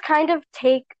I guess kind of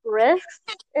take risks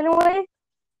in a way,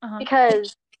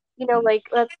 because like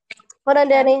hold on,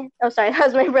 Danny. Oh, sorry, that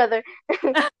was my brother.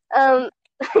 um,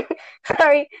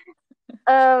 sorry.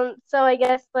 So I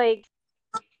guess like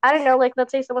I don't know, like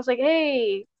let's say someone's like,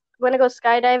 hey, want to go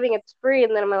skydiving? It's free,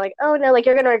 and then I'm like, oh no, like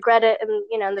you're gonna regret it, and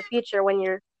in the future when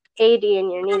you're 80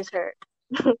 and your knees hurt.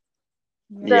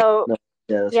 So that's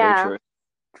very yeah, true.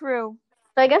 True.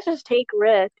 so I guess just take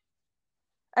risks.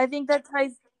 I think that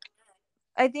ties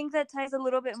a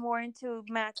little bit more into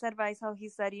Matt's advice, how he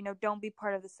said, don't be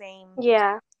part of the same,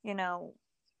 Yeah.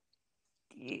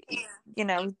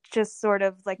 Just sort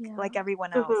of like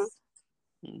everyone else.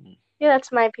 Mm-hmm. Yeah,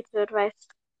 that's my piece of advice.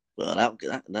 Well,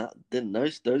 that didn't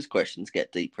those questions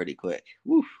get deep pretty quick.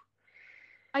 Woof.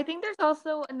 I think there's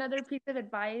also another piece of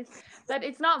advice that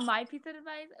it's not my piece of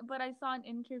advice, but I saw an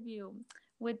interview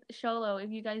with Sholo.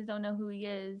 If you guys don't know who he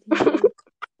is the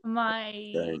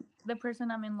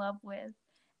person I'm in love with,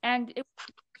 and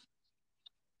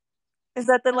is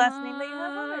that the last name that you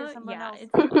have on, or someone else?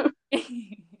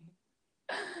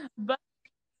 But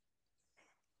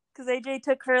because AJ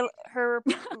took her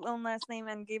own last name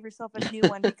and gave herself a new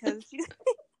one because she's.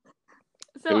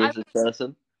 So who is this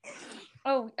person?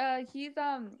 Oh, he's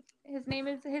his name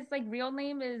is real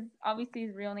name is obviously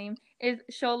his real name is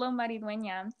Sholo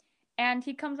Maridueña, and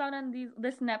he comes out on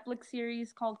this Netflix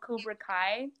series called Cobra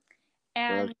Kai,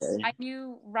 and I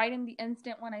knew right in the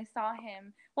instant when I saw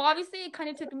him. Well, obviously it kind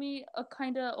of took me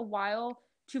a while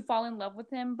to fall in love with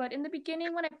him, but in the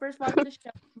beginning when I first watched the show,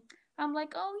 I'm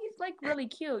like, oh, he's like really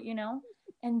cute,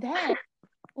 and then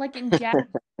like in January,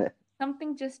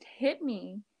 something just hit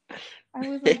me. I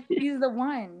was like, he's the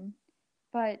one.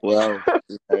 But well,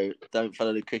 don't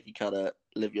follow the cookie cutter.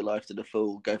 Live your life to the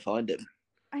full. Go find him.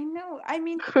 I know. I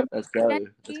mean, let's go.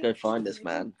 Let's go find this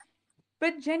man.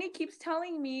 But Jenny keeps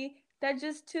telling me that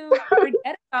just to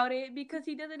forget about it because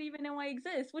he doesn't even know I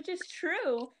exist, which is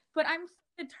true. But I'm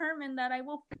determined that I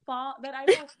will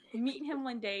meet him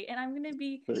one day, and I'm gonna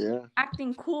be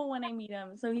acting cool when I meet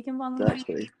him, so he can fall in love.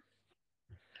 Exactly.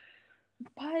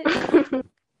 But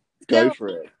Go for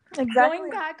it. Exactly. Going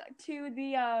back to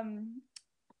the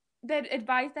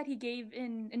advice that he gave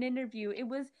in an interview, it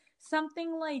was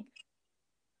something like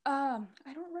I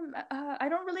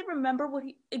don't really remember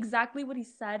exactly what he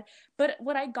said, but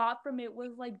what I got from it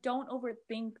was like, don't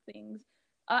overthink things.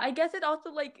 I guess it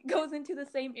also like goes into the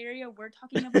same area we're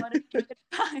talking about it, but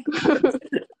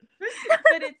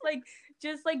it's like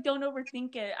just like don't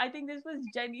overthink it. I think this was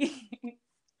Jenny.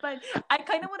 But I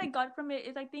kind of what I got from it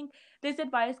is I think this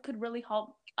advice could really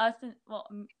help us.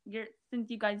 Since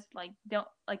you guys like don't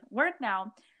like work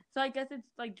now, so I guess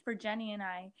it's like for Jenny and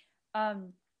I,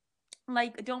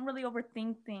 like don't really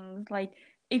overthink things. Like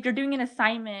if you're doing an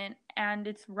assignment and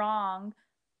it's wrong,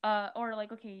 or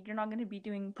like okay, you're not going to be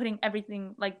putting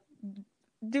everything like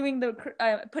doing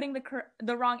putting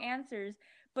the wrong answers.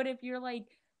 But if you're like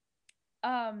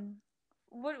an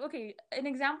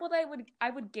example that I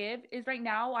would give is right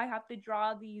now I have to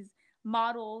draw these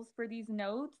models for these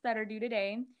notes that are due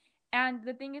today. And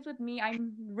the thing is with me,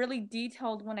 I'm really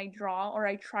detailed when I draw, or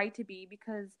I try to be,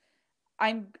 because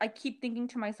I keep thinking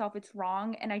to myself it's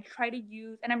wrong, and I'm trying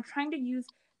to use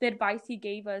the advice he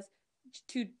gave us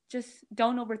to just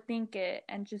don't overthink it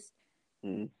and just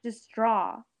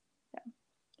draw. So,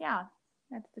 yeah,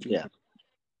 that's the thing. Yeah.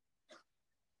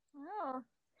 Oh,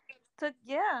 so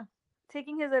yeah,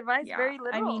 taking his advice very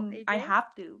literal. I mean, AJ. I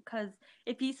have to, because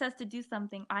if he says to do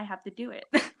something, I have to do it.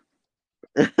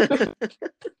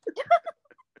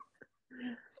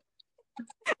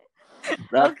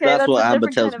 That's what Amber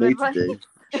tells me to do.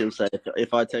 She'll say,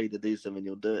 if I tell you to do something,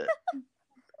 you'll do it.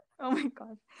 Oh my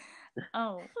gosh.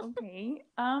 Oh, okay.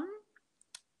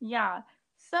 Yeah.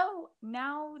 So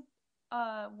now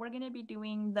we're going to be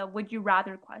doing the would you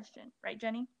rather question, right,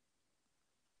 Jenny?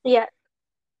 Yeah.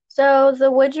 So the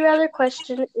would you rather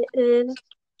question is,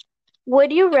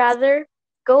 would you rather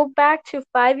go back to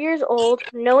 5 years old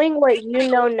knowing what you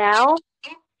know now,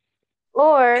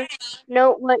 or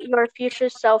know what your future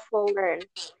self will learn?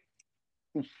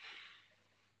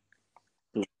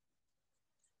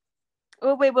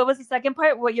 Oh wait, what was the second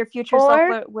part? What your future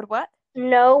self would what?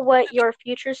 Know what your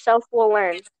future self will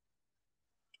learn.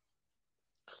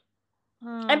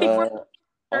 And before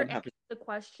I answer the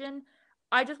question,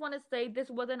 I just want to say this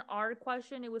wasn't our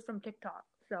question; it was from TikTok.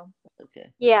 So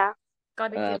okay, yeah, I'm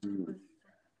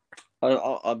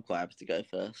quite happy to go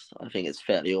first. I think it's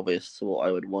fairly obvious to what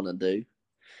I would want to do.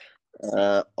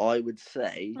 I would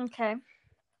say,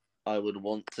 I would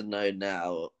want to know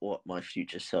now what my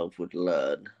future self would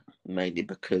learn, mainly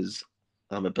because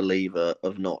I'm a believer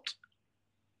of not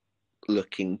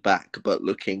looking back but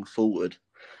looking forward,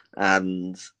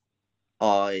 and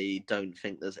I don't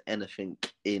think there's anything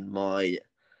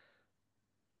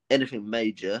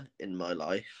major in my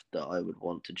life that I would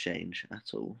want to change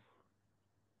at all.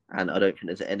 And I don't think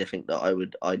there's anything that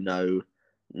I know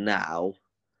now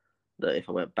that if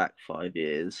I went back 5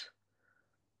 years,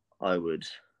 I would,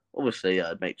 obviously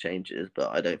I'd make changes,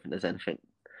 but I don't think there's anything.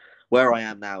 Where I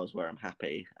am now is where I'm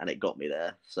happy, and it got me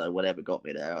there. So whatever got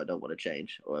me there, I don't want to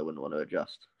change, or I wouldn't want to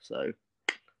adjust. So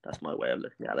that's my way of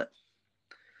looking at it.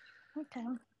 Okay.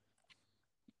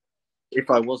 If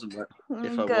I wasn't where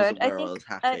I was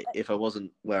happy, if I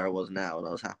wasn't where I was now and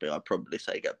I was happy, I'd probably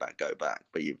say go back.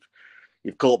 But you've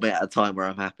caught me at a time where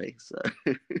I'm happy, so.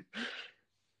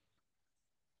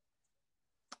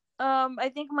 I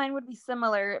think mine would be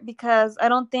similar, because I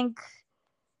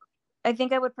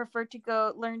think I would prefer to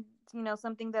go learn,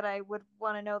 something that I would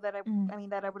want to know that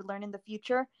that I would learn in the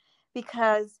future,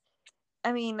 because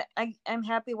I'm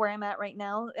happy where I'm at right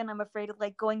now, and I'm afraid of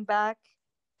like going back,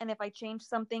 and if I change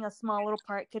something, a small little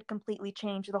part could completely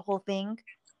change the whole thing,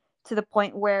 to the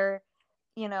point where,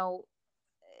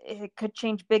 it could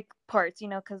change big parts,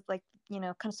 because like,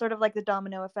 sort of like the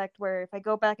domino effect, where if I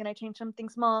go back and I change something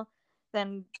small,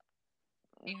 then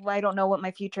I don't know what my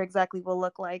future exactly will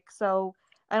look like. So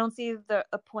I don't see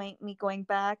a point me going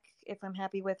back if I'm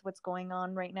happy with what's going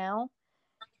on right now.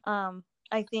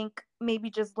 I think maybe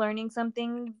just learning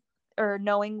something or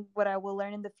knowing what I will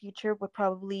learn in the future would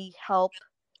probably help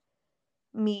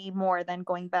me more than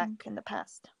going back in the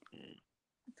past.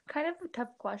 It's kind of a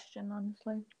tough question,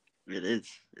 honestly. It is.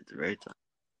 It's very tough.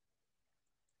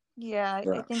 Yeah,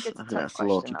 I think it's a tough question.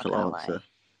 Logical answer.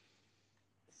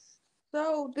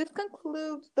 So this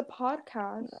concludes the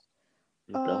podcast.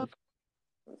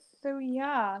 So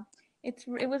yeah, it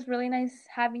was really nice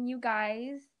having you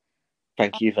guys.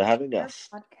 Thank you for having our us.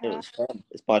 It podcast. was fun.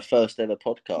 It's my first ever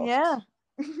podcast. Yeah,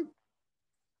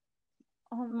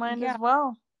 mine Yeah. as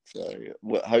well. So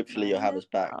hopefully you'll Mine have as us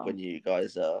back well. when you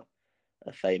guys are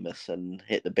famous and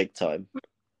hit the big time.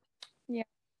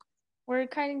 We're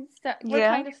kind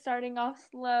of starting off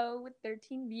slow with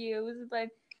 13 views, but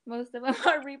most of them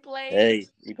are replays. Hey,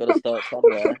 you got to start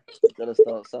somewhere.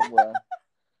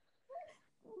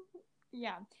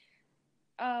 Yeah.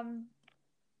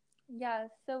 Yeah,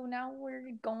 so now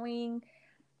we're going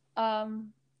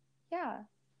yeah.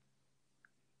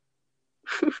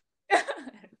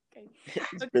 Okay.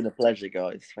 It's been a pleasure,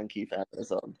 guys. Thank you for having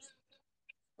us on.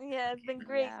 Yeah, it's been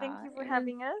great. Yeah, Thank you for it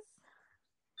having us.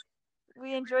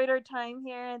 We enjoyed our time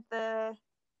here at the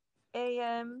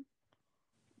AMJH.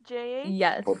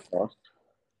 Yes.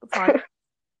 Podcast.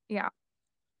 Yeah.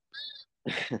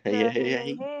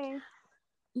 Hey.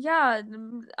 Yeah,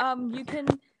 you can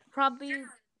probably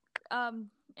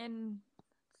in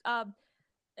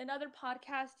another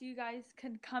podcast you guys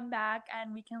can come back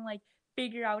and we can like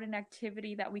figure out an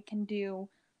activity that we can do.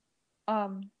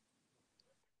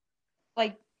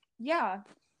 Like yeah.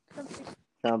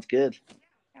 Sounds good.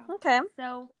 Yeah. Okay.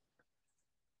 So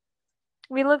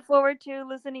We look forward to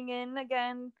listening in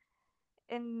again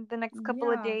in the next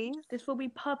couple of days. This will be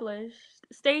published.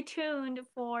 Stay tuned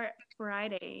for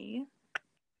Friday.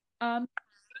 So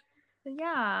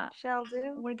yeah, Shall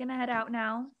do. we're gonna head out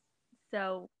now.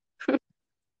 So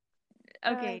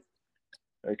okay.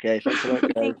 Okay, thanks a lot,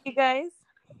 guys. Thank you, guys.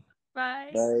 Bye.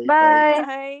 Bye. Bye.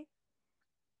 Bye.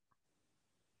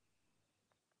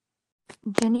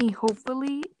 Jenny,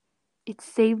 hopefully it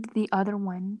saved the other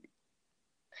one.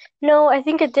 No, I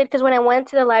think it did because when I went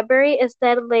to the library, it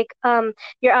said like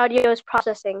your audio is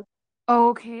processing. Oh,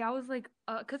 okay. I was like,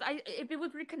 cause if it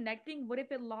was reconnecting, what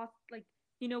if it lost? Like,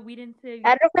 we didn't say.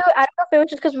 I don't know if it was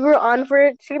just because we were on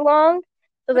for too long.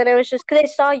 So then it was just because I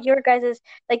saw your guys's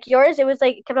like yours. It was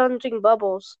like it kept on doing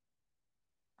bubbles.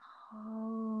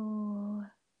 Oh.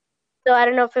 So I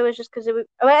don't know if it was just because it was.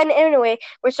 And anyway,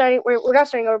 we're starting. We're not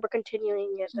starting over. We're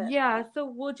continuing it. But... Yeah.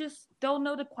 So they'll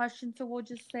know the question. So we'll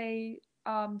just say,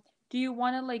 do you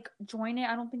want to like join it?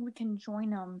 I don't think we can join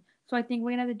them. So I think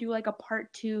we're gonna have to do like a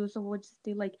part 2. So we'll just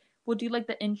do like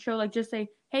the intro. Like just say,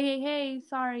 hey,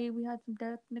 sorry, we had some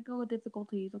technical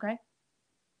difficulties. Okay.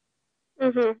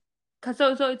 Mhm. Cause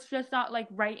so it's just not like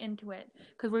right into it.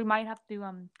 Cause we might have to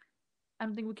I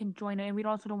don't think we can join it, and we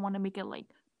also don't want to make it like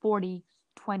 40,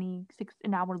 26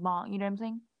 an hour long. You know what I'm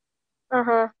saying?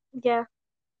 Yeah.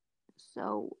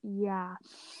 So yeah.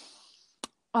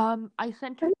 I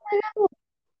sent her.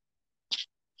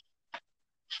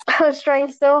 I was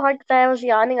trying so hard because I was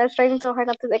yawning. I was trying so hard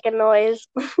not to make a noise.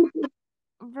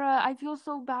 Bruh, I feel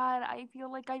so bad. I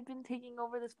feel like I've been taking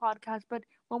over this podcast, but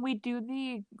when you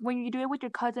do it with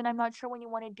your cousin, I'm not sure when you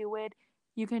want to do it.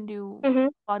 You can do Mhm.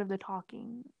 a lot of the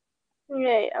talking.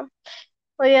 Yeah.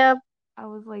 Well, yeah. I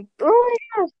was like, Oh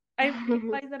my I gosh.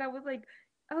 realized that I was like,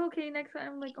 oh, okay, next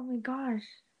time. I'm like, oh my gosh.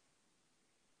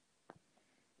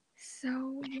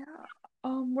 So yeah,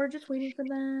 we're just waiting for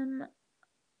them.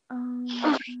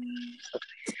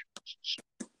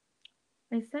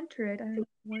 I sent her it. I don't know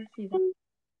where she's at.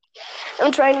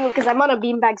 I'm trying because I'm on a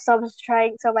beanbag, so I'm just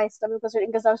trying so my stomach was hurting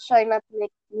because I was trying not to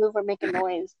move or make a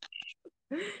noise.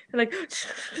 Like,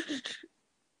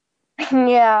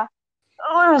 Yeah.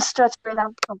 Oh, I'm stretched right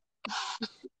now.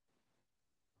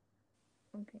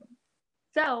 okay.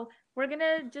 So we're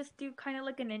gonna just do kind of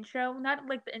like an intro, not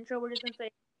like the intro. We're just gonna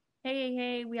say,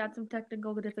 hey, we had some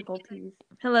technical difficulties.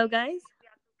 Hello, guys.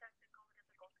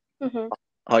 Mhm.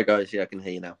 Hi, guys. Yeah, I can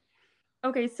hear you now.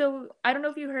 Okay, so I don't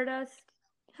know if you heard us.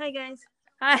 Hi, guys.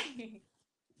 Hi.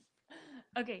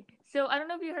 Okay, so I don't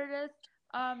know if you heard us.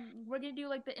 We're gonna do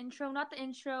like the intro, not the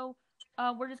intro.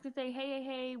 We're just gonna say,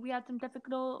 hey, we had some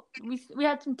we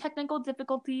had some technical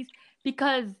difficulties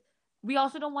because we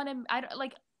also don't want to.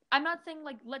 I'm not saying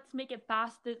like let's make it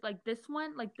fast. This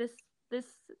one, like this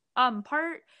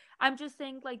part. I'm just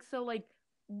saying like so like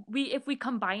if we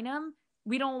combine them,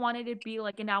 we don't want it to be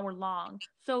like an hour long.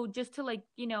 So just to like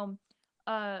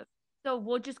so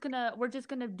we're just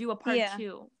gonna do a part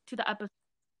 2 to the episode.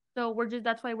 So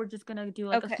that's why we're just gonna do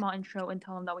like a small intro and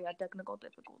tell them that we had technical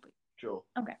difficulty. Sure.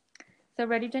 Okay. So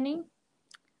ready, Jenny?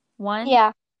 1.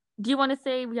 Yeah. Do you want to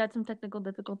say we had some technical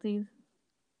difficulties?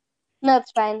 No,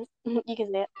 it's fine. You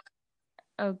can say it.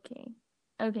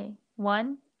 Okay.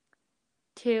 1,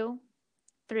 2,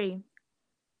 3.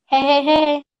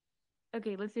 Hey.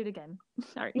 Okay, let's do it again.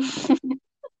 Sorry.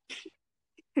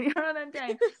 You're on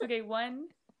time. Okay, 1,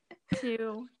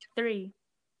 2, 3.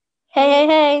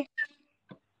 Hey.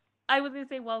 I was gonna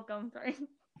say welcome. Sorry.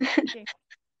 Okay.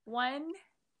 1,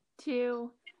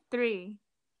 2, 3.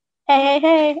 Hey, hey,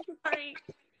 hey. Sorry.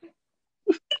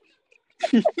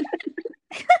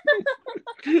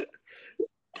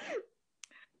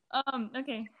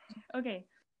 Okay. Okay.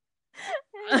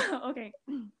 Okay.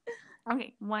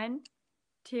 Okay. 1,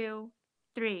 2,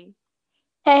 3.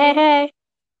 Hey, hey, hey.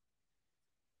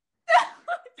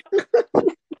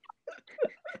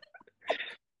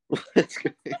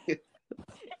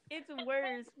 It's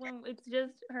worse when it's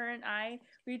just her and I.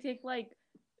 We take like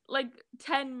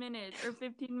 10 minutes or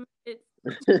 15 minutes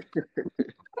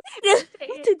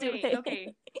To do it.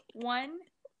 Okay. 1,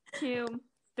 2,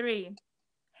 3.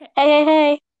 Hey, hey,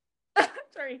 hey.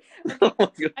 Sorry. Oh Okay. my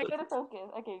God. I gotta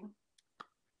focus. Okay.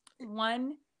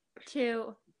 1,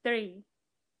 2, 3.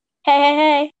 Hey, hey,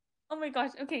 hey. Oh my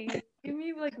gosh. Okay. Give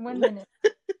me like 1 minute.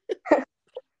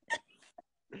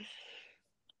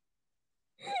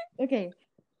 Okay.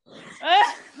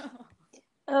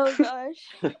 Oh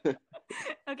gosh.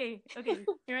 Okay.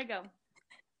 Here I go.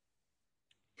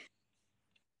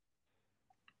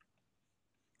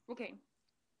 Okay.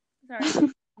 Sorry.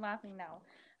 I'm laughing now.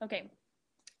 Okay.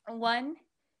 1,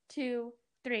 2,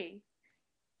 3.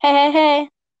 Hey, hey, hey.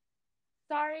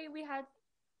 Sorry, we had.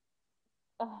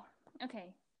 Oh,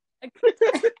 okay.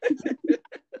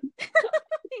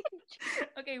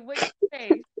 Okay, what did you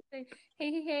say? Say,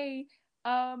 hey.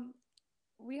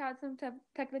 We had some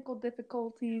technical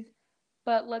difficulties,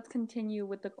 but let's continue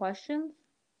with the questions.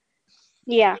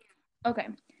 Yeah. Okay.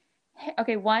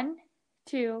 Okay, 1,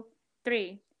 2,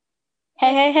 3.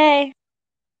 Hey, hey, hey.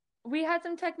 We had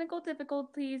some technical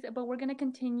difficulties, but we're gonna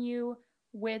continue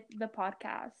with the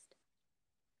podcast.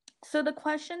 So the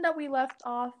question that we left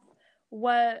off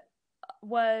was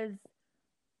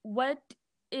what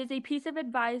is a piece of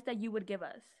advice that you would give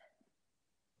us?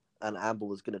 And Amber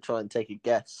was going to try and take a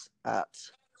guess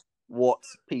at what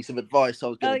piece of advice I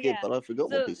was going to give, yeah. but I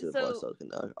forgot what piece of So advice I was going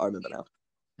to. I remember now.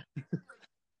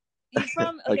 you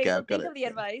prom. Okay, Okay, so I've got think it. of the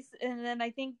advice, and then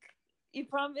I think you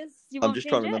promise you I'm won't just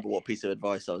trying change to it. remember what piece of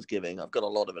advice I was giving. I've got a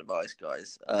lot of advice,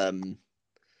 guys.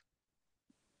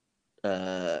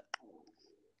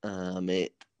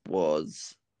 It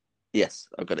was. Yes,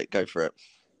 I've got it. Go for it.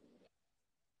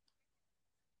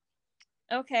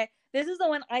 Okay, this is the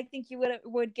one I think you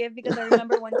would give because I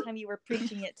remember one time you were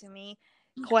preaching it to me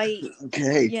quite,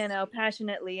 Okay.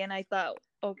 passionately, and I thought,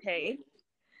 okay,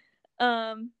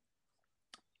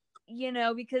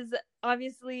 because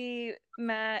obviously,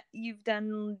 Matt, you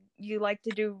like to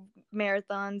do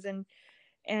marathons and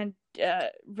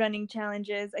running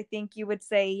challenges. I think you would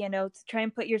say, to try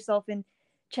and put yourself in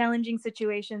challenging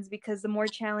situations, because the more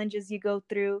challenges you go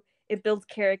through, it builds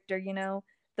character.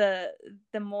 The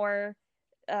more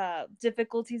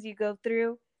difficulties you go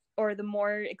through, or the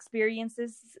more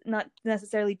experiences, not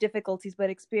necessarily difficulties, but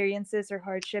experiences or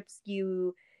hardships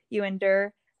you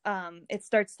endure, it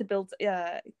starts to build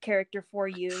character for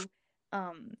you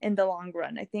in the long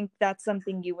run. I think that's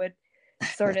something you would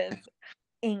sort of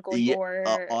angle Yeah,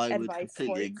 your I would advice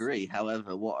completely towards. agree.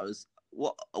 However,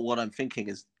 what I'm thinking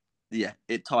is, yeah,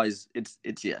 it ties.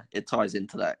 It ties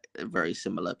into that very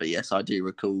similar. But yes, I do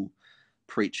recall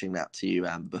preaching that to you,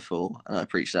 Amber, before, and I would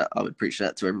preach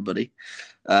that to everybody.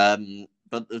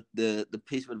 But the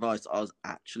piece of advice I was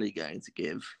actually going to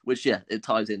give, which it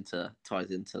ties into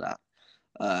that,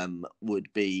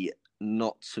 would be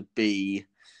not to be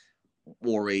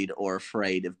worried or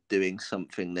afraid of doing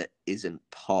something that isn't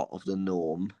part of the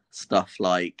norm. Stuff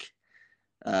like,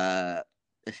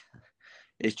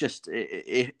 it's just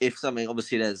if something,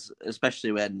 obviously there's,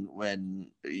 especially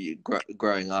when you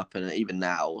growing up, and even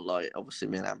now, like obviously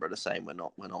me and Amber are the same. We're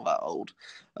not that old.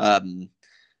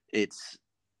 It's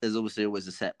There's obviously always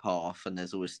a set path, and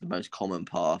there's always the most common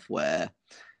path where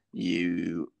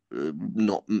you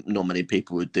not many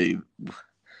people would do.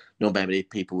 Not many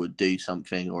people would do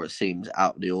something, or it seems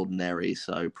out of the ordinary.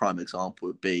 So, prime example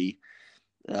would be,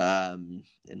 in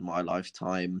my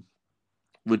lifetime,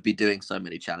 would be doing so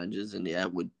many challenges, and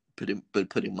would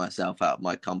putting myself out of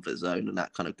my comfort zone, and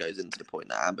that kind of goes into the point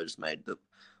that Amber just made, that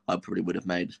I probably would have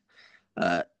made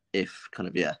if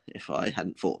I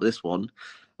hadn't thought of this one.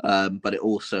 But it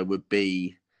also would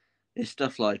be, it's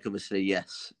stuff like, obviously,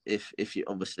 yes, if you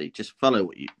obviously just follow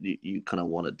what you kind of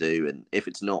want to do, and if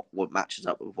it's not what matches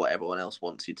up with what everyone else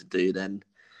wants you to do, then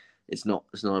it's not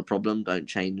a problem. Don't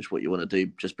change what you want to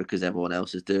do just because everyone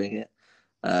else is doing it.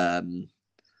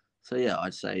 So yeah,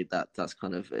 I'd say that's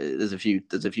kind of, there's a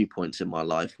few points in my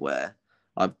life where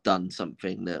I've done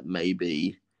something that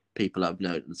maybe people I've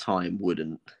known at the time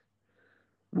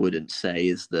wouldn't say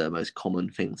is the most common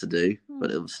thing to do,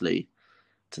 but obviously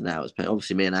to now, it's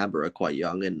obviously me and Amber are quite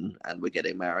young, and we're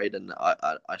getting married, and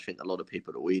I think a lot of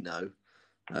people that we know,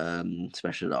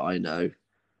 especially that I know,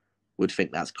 would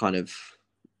think that's kind of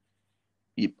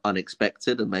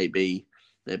unexpected, and maybe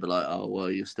they'd be like, oh well,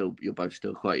 you're both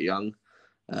still quite young.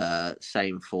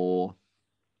 Same for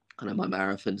kind of my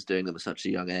marathons, doing them at such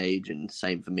a young age, and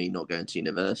same for me not going to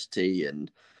university. And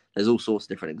there's all sorts of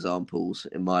different examples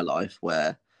in my life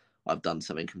where I've done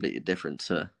something completely different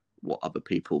to what other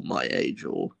people my age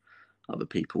or other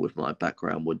people with my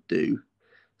background would do.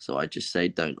 So I just say,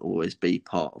 don't always be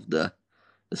part of the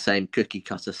same cookie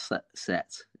cutter set,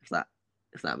 if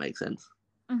that makes sense.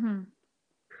 Mm-hmm.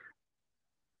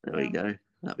 There we go.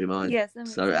 That'd be mine. Yes, that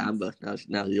makes So sense. Amber,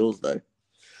 now yours though.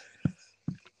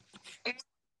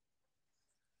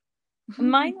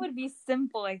 Mine would be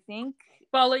simple, I think.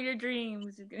 Follow your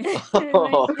dreams. It's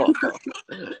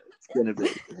gonna be.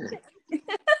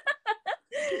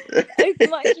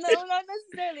 No, not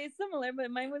necessarily similar,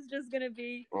 but mine was just gonna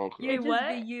be Okay. you just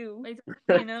be you.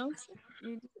 You know,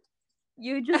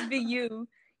 you just be you.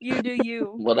 You do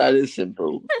you. Well, that is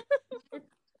simple.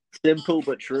 Simple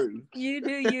but true. You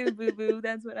do you, boo boo.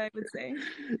 That's what I would say.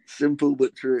 Simple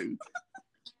but true.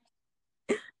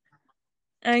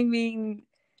 I mean,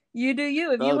 you do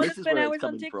you. If you want to spend hours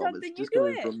on TikTok, then you do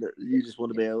it. You just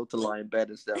want to be able to lie in bed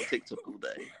and stay on TikTok all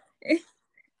day.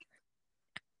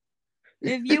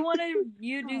 If you want to,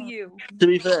 you do you. To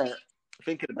be fair,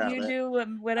 thinking about you it, do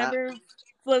whatever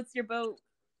floats your boat,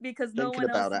 because no one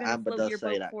else is going to Amber float does your say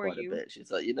boat that for quite you. a bit.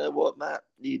 She's like, you know what, Matt,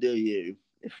 you do you.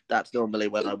 If that's normally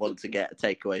when I want to get a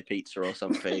takeaway pizza or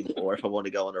something, or if I want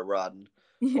to go on a run,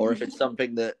 or if it's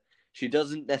something that she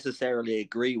doesn't necessarily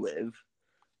agree with,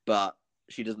 but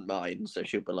she doesn't mind, so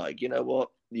she'll be like, you know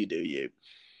what, you do you.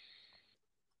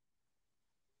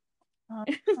 How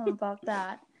about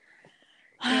that?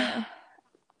 Yeah.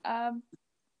 I'm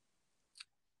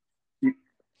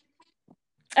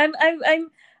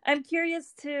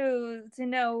curious to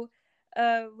know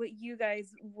what you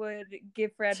guys would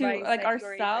give for advice, to like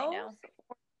ourselves right now.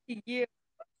 You.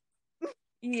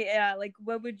 Yeah, like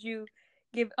what would you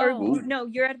give, or no,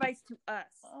 your advice to us?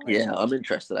 Yeah, I'm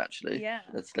interested actually. Yeah,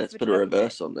 let's put a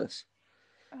reverse on this.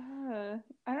 I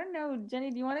don't know, Jenny.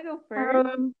 Do you want to go first?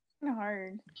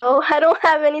 Hard. Oh, I don't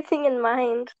have anything in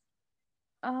mind.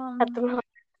 At the moment.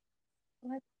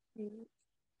 Let's see.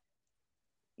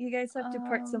 You guys have to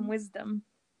part some wisdom.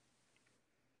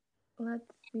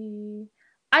 Let's see.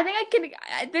 I think I can.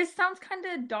 This sounds kind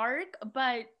of dark,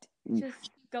 but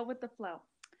just go with the flow.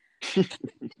 So,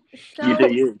 you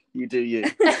do you. You do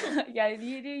you. Yeah,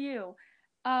 you do you.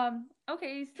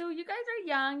 Okay, so you guys are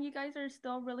young. You guys are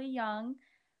still really young,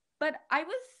 but I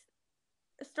was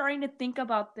starting to think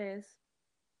about this.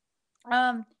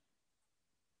 I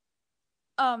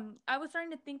was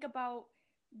starting to think about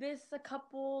this a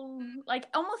couple, like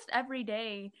almost every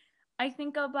day. I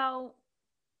think about.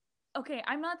 Okay,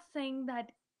 I'm not saying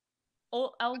that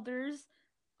all elders,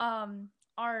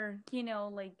 are, you know,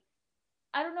 like,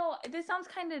 I don't know. This sounds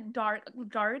kind of dark,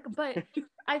 but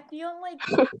I feel like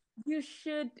you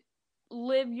should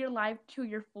live your life to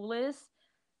your fullest.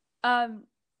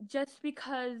 Just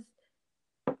because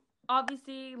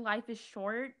obviously life is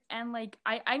short, and like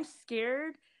I'm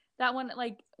scared that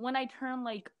when I turn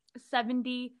like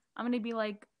 70, I'm gonna be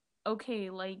like, okay,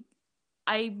 like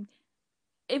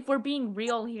if we're being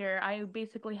real here, I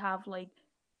basically have like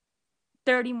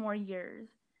 30 more years,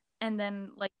 and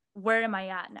then like where am I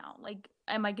at now? Like,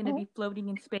 am I gonna be floating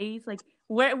in space? Like,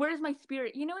 where's my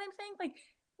spirit? You know what I'm saying? Like,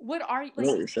 what are you,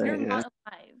 like, you're not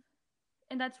alive,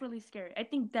 and that's really scary. I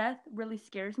think death really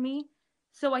scares me,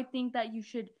 so I think that you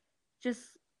should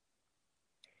just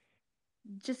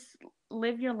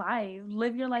live your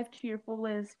life to your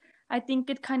fullest. I think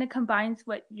it kind of combines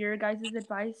what your guys'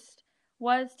 advice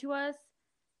was to us.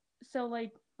 So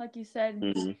like you said,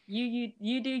 you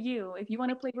do you. If you want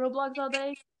to play Roblox all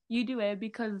day, you do it,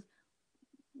 because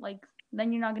like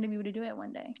then you're not gonna be able to do it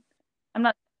one day. I'm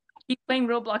not keep playing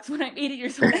Roblox when I'm 80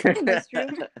 years old. That's true.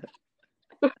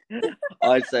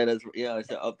 I'd say that's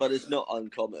but it's not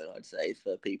uncommon. I'd say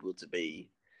for people to be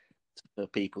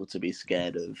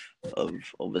scared of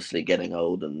obviously getting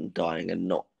old and dying, and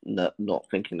not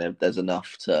thinking that there's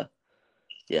enough to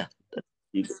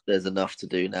there's enough to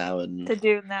do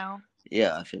now.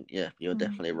 Yeah, I think you're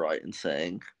definitely right in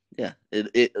saying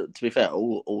it to be fair,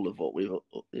 all of what we've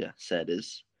said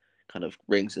is kind of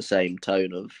rings the same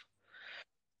tone of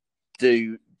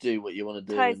do what you want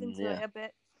to do. Ties into it a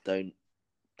bit.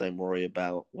 Don't worry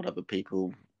about what other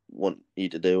people want you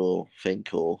to do or think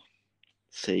or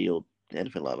see or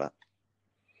anything like that.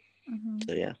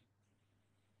 So yeah,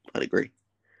 I'd agree.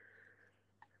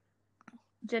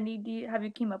 Jenny, have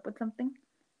you came up with something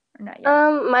or not yet?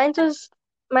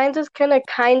 Mine just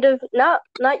kind of not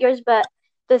yours, but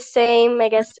the same, I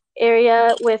guess,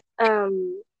 area with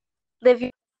live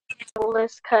your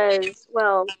fullest, because,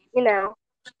 well, or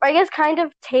I guess kind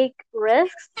of take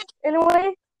risks in a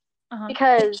way,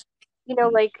 because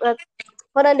like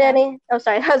hold on, Danny. Oh,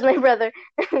 sorry, that was my brother.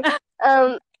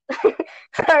 um,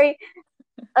 sorry.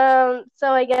 So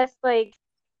I guess like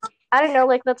I don't know,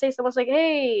 like let's say someone's like,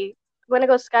 "Hey, you want to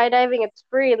go skydiving? It's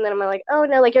free," and then I'm like, "Oh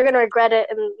no, like you're gonna regret it,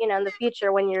 and in the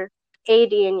future when you're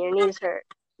 80 and your knees hurt."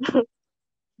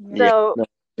 So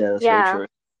that's very yeah, true.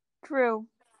 True.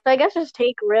 so I guess just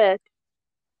take risks.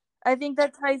 I think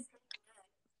that ties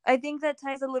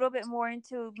a little bit more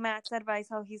into Matt's advice,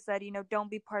 how he said, don't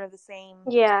be part of the same,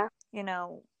 Yeah. you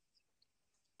know,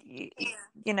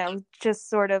 just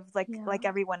sort of like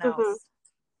everyone else.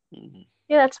 Mm-hmm.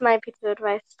 Yeah, that's my piece of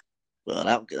advice. Well,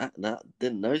 that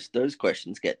didn't those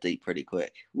questions get deep pretty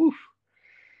quick. Woo.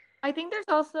 I think there's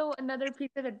also another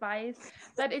piece of advice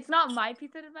that it's not my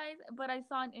piece of advice, but I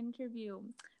saw an interview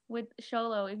with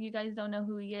Sholo. If you guys don't know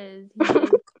who he is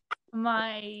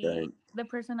the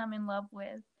person I'm in love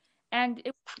with, and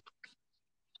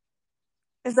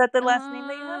is that the last name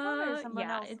that you have on, or someone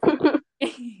else?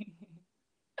 It's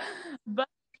but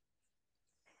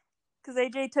because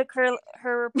AJ took her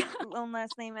own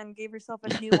last name and gave herself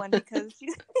a new one because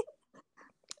she's.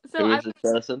 So who is this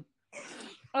person?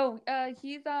 Oh,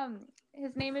 he's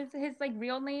his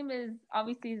real name is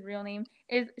obviously his real name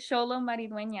is Sholo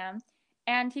Maridueña,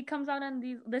 and he comes out on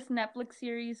this Netflix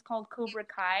series called Cobra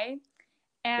Kai,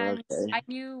 and I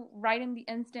knew right in the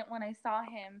instant when I saw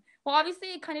him. Well, obviously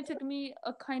it kind of took me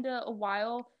a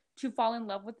while to fall in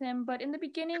love with him, but in the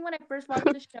beginning when I first watched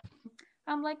the show,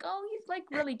 I'm like, oh, he's like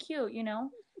really cute,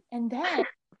 and then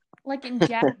like in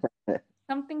January,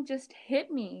 something just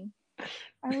hit me.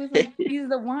 I was like, he's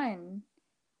the one.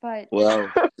 But well,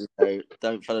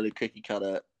 don't follow the cookie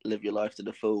cutter. Live your life to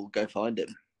the full. Go find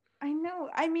him. I know.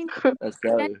 I mean, let's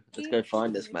go. Let's go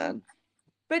find this man.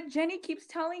 But Jenny keeps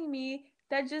telling me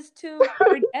that just to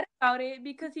forget about it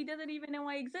because he doesn't even know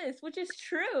I exist, which is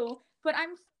true. But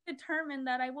I'm determined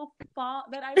that I will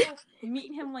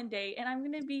meet him one day, and I'm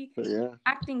gonna be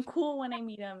acting cool when I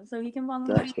meet him, so he can fall in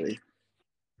love with me.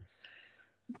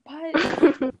 But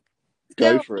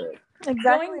go for it.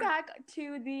 Exactly. Going back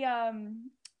to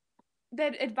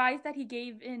the advice that he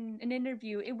gave in an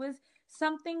interview, it was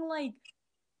something like,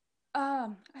 I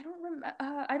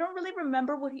don't really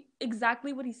remember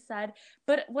exactly what he said,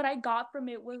 but what I got from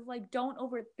it was like, don't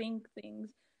overthink things.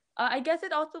 I guess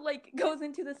it also like goes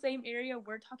into the same area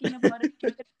we're talking about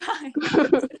but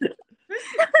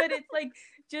it's like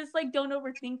just like don't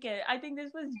overthink it. I think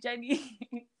this was Jenny.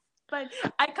 But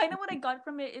I kind of what I got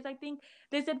from it is I think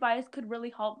this advice could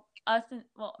really help us.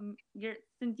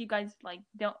 Since you guys like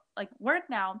don't like work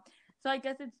now, so I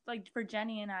guess it's like for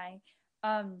Jenny and I,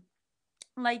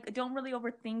 like don't really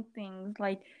overthink things.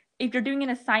 Like if you're doing an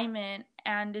assignment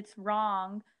and it's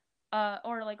wrong,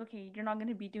 or like okay, you're not going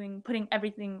to be putting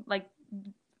everything like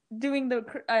doing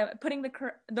putting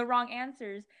the wrong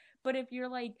answers. But if you're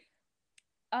like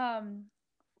an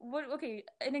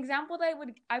example that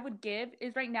I would give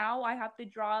is right now I have to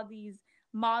draw these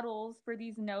models for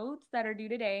these notes that are due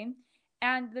today.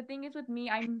 And the thing is with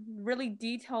me, I'm really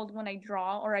detailed when I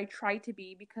draw, or I try to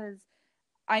be, because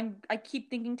I keep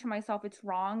thinking to myself it's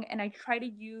wrong, and I'm trying to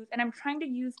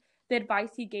use the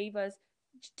advice he gave us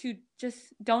to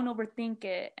just don't overthink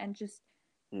it and just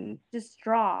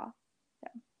draw.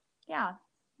 Yeah,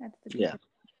 that's the yeah.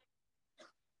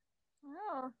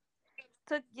 Oh,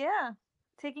 so yeah,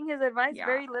 taking his advice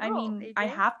very literal. I mean, AJ. I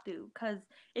have to, because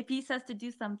if he says to do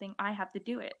something, I have to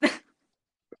do it.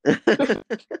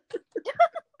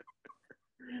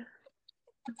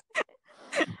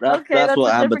 That's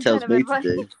what Amber tells me to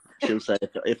do. She'll say,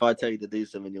 if I tell you to do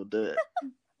something, you'll do it.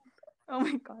 Oh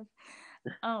my gosh.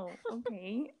 Oh,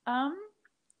 okay.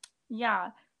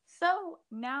 Yeah. So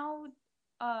now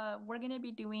we're gonna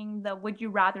be doing the would you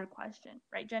rather question,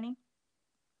 right, Jenny?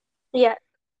 Yeah.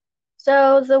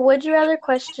 So the would you rather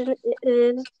question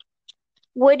is,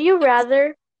 would you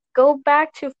rather go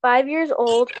back to 5 years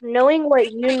old knowing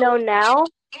what you know now,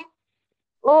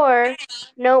 or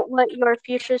know what your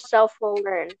future self will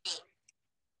learn?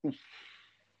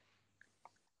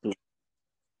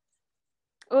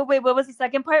 Oh wait, what was the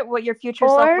second part? What your future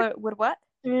self would what?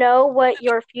 Know what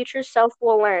your future self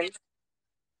will learn.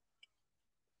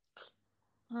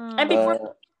 And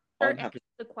before I start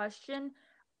the question,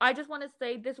 I just want to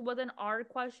say this wasn't our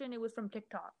question; it was from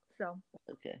TikTok. So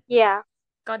yeah,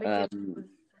 gotta give.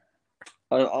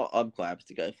 I'm quite happy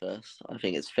to go first. I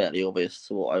think it's fairly obvious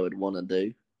what I would want to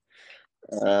do.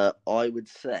 I would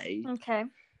say, okay,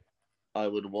 I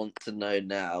would want to know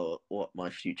now what my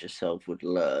future self would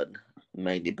learn.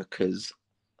 mainly because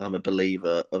I'm a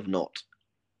believer of not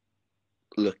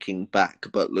looking back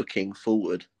but looking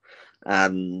forward,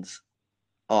 and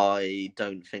I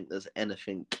don't think there's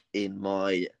anything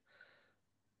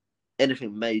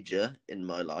major in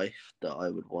my life that I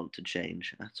would want to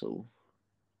change at all.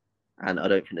 And I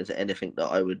don't think there's anything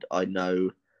that I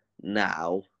know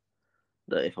now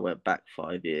that if I went back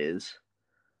 5 years,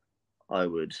 I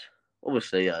would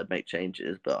obviously I'd make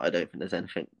changes, but I don't think there's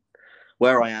anything.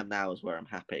 Where I am now is where I'm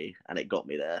happy, and it got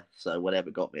me there. So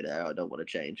whatever got me there, I don't want to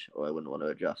change, or I wouldn't want to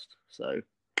adjust. So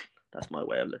that's my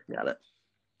way of looking at it.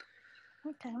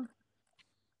 Okay.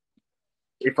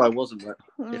 If I wasn't where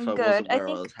Good. I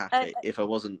was happy, if I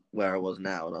wasn't where I was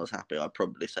now and I was happy, I'd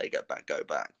probably say go back.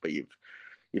 But you've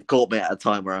caught me at a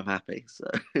time where I'm happy. So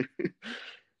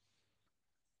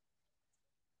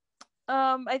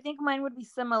I think mine would be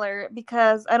similar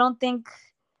because I think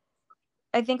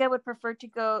I would prefer to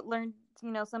go learn,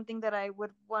 something that I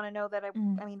would want to know that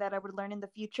that I would learn in the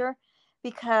future,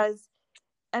 because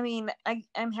I'm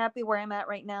happy where I'm at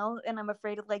right now, and I'm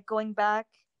afraid of like going back,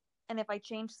 and if I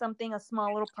change something, a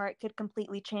small little part could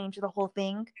completely change the whole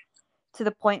thing to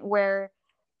the point where,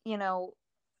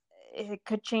 it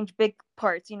could change big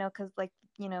parts, because like,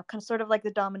 kind of sort of like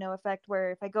the domino effect,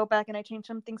 where if I go back and I change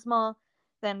something small,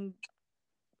 then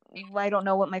I don't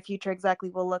know what my future exactly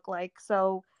will look like.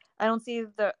 So I don't see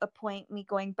a point me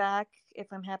going back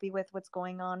if I'm happy with what's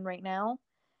going on right now.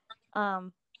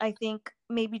 I think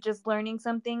maybe just learning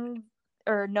something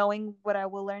or knowing what I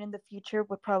will learn in the future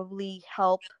would probably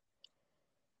help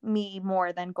me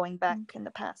more than going back in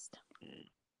the past.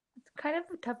 It's kind of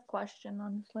a tough question,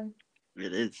 honestly.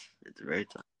 it is. It's very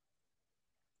tough.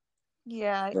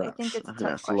 Yeah, I think it's a tough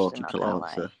that's a question. Not logical gonna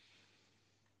answer. lie.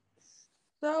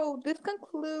 So this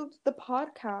concludes the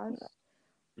podcast.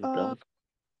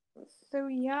 So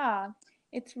yeah,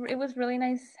 it was really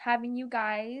nice having you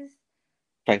guys.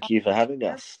 Thank you for having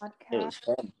us. It was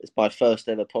fun. It's my first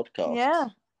ever podcast. Yeah.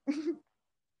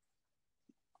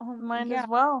 Mine as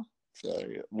well. So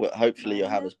hopefully you'll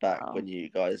have us back when you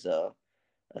guys are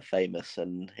famous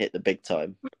and hit the big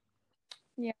time.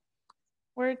 Yeah,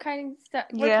 we're kind of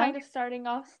starting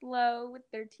off slow with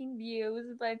 13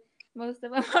 views, but most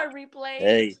of them are replays.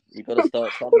 Hey, you got to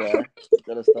start somewhere.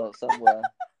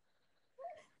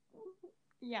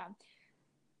 Yeah.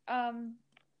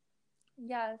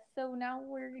 Yeah. So now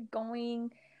we're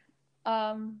going.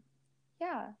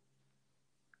 Yeah.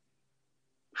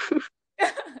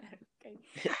 Okay.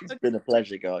 It's been a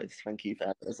pleasure, guys. Thank you for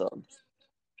having us on.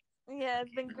 Yeah,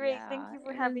 it's been great. Thank you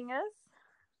for having us.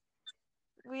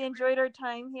 We enjoyed our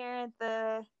time here at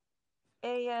the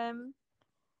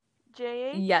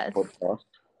AMJH. Yes. Podcast.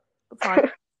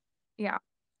 Yeah.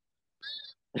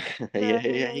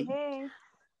 Hey.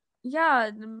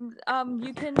 Yeah.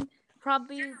 You can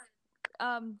probably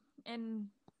in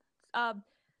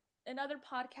another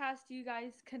podcast, you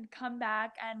guys can come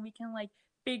back and we can like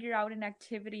figure out an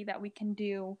activity that we can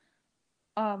do.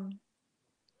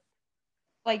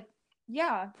 Like,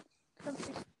 yeah.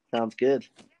 Sounds good.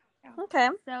 Yeah. Okay.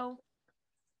 So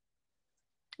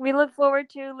we look forward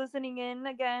to listening in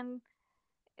again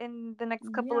in the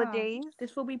next couple of days.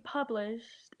 This will be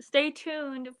published. Stay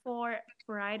tuned for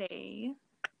Friday.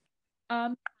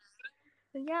 So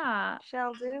yeah.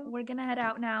 Shall do. We're gonna head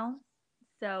out now.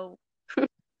 So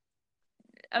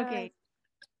okay.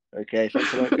 Okay,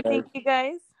 thanks a lot, guys. Thank you,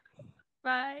 guys.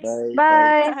 Bye.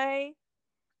 Bye.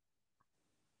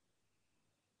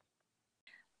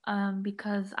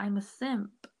 Because I'm a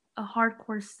simp, a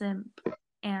hardcore simp,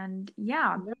 and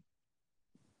yeah.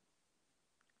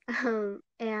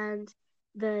 And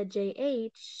the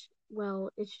JH, well,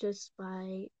 it's just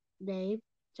my name,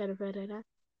 Jennifer Herrera,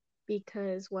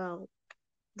 because, well,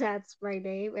 that's my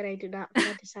name, and I do not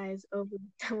fantasize over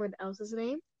someone else's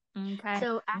name. Okay.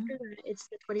 So after that, it's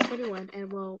the 2021,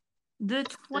 and well, the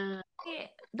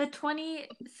 20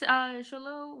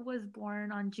 Sholo was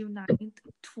born on June 9th,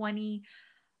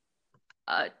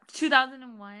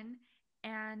 2001,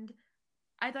 and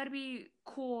I thought it'd be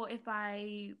cool if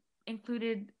I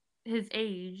included his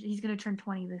age. He's gonna turn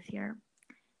 20 this year.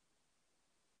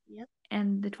 Yep.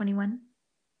 And the 21.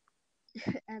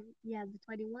 And yeah, the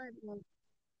 21. Well,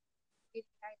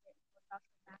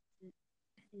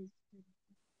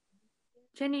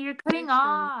 Jenny, you're cutting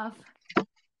off.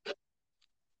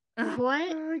 What?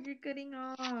 You're cutting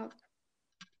off.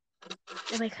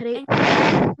 Am I cutting?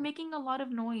 And you're making a lot of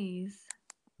noise.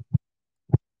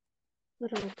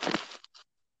 Hold on.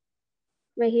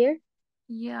 Right here?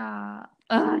 Yeah.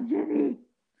 Jenny.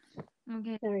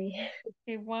 Okay. Sorry.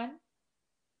 Okay, one.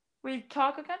 We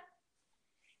talk again?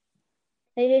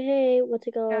 Hey, what's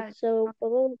it called? So, blah,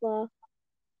 blah, blah.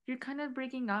 You're kind of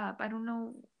breaking up. I don't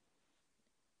know.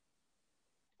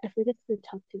 I forget to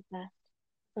talk too fast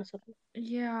or something.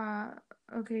 Yeah.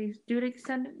 Okay. Do it.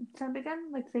 Send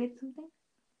again. Like say it something.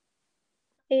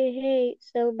 Hey,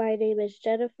 so my name is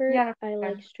Jennifer. Yeah. I Yeah.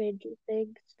 like Stranger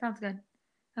Things. Sounds good.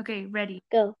 Okay. Ready.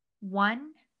 Go.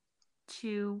 1,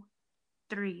 2,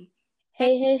 3.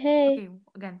 Hey. Hey. Okay.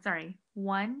 Again. Sorry.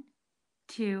 1,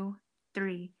 2,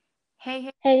 3.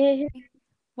 Hey. Hey.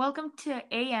 Welcome to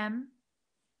AM.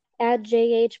 At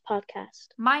JH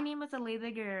Podcast. My name is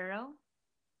Aleda Guerrero.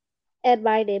 And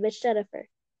my name is Jennifer.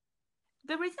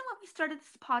 The reason why we started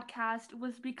this podcast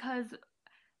was because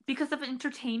of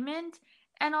entertainment,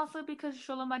 and also because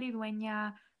Sholo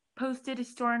Maridueña posted a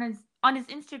story on his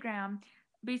Instagram,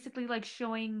 basically like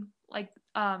showing like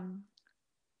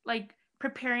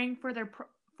preparing for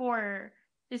for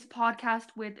this podcast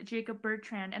with Jacob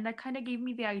Bertrand, and that kind of gave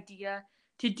me the idea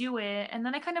to do it, and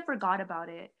then I kind of forgot about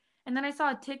it, and then I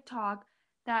saw a TikTok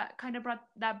that kind of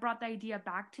brought the idea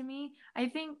back to me. I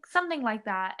think something like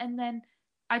that, and then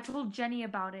I told Jenny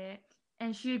about it,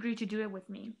 and she agreed to do it with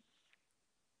me.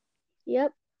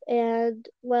 Yep. And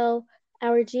well,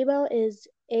 our Gmail is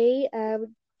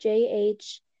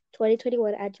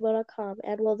amjh2021@gmail.com.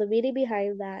 And well, the meaning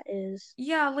behind that is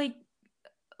Yeah, like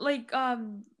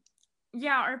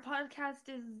yeah, our podcast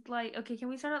is like, okay, can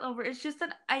we start it over? It's just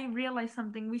that I realized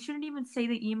something. We shouldn't even say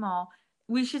the email.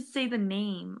 We should say the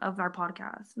name of our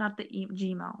podcast, not the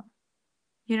Gmail.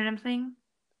 You know what I'm saying?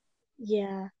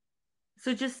 yeah.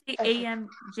 So just say Okay.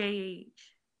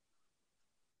 AMJH.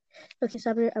 Okay,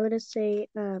 so I'm gonna say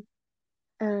and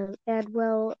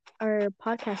well, our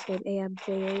podcast name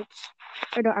AMJH,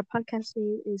 or no, our podcast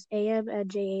name is AM and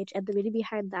JH, and the meaning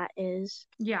behind that is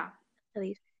Yeah. at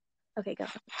least. Okay, go.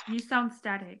 You sound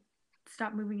static.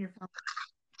 Stop moving your phone.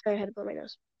 Sorry, I had to blow my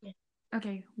nose. Yeah.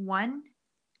 Okay, 1,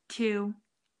 2,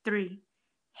 3.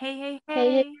 Hey.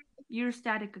 Hey. You're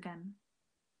static again.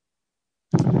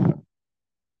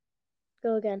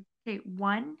 Go again. Okay,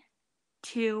 1,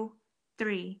 2,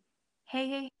 3.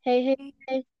 Hey. Hey.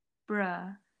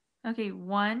 Bruh. Okay,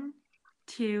 1,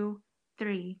 2,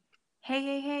 3.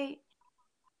 Hey.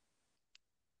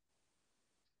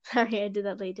 Sorry, I did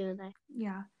that late, didn't I?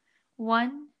 Yeah.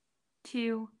 1,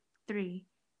 2, 3.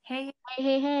 Hey.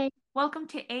 Hey. Welcome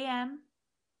to AM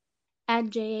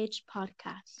And JH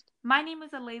Podcast. My name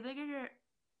is Aleda.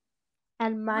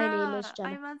 And my name is Bruh, I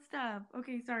Jennifer. messed up.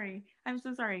 Okay, sorry. I'm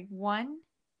so sorry. 1,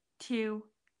 2,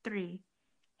 3.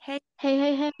 Hey.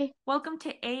 Welcome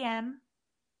to AM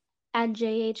And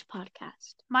JH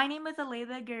Podcast. My name is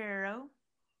Aleda Guerrero.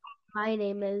 My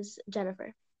name is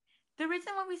Jennifer. The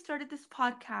reason why we started this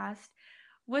podcast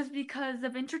was because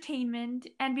of entertainment,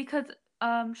 and because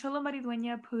Sholo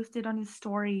Maridueña posted on his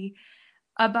story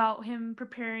about him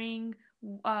preparing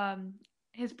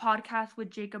his podcast with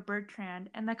Jacob Bertrand,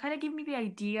 and that kind of gave me the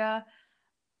idea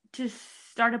to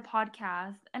start a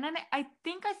podcast. And then I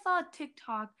think I saw a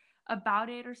TikTok about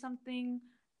it or something,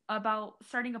 about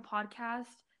starting a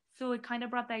podcast, so it kind of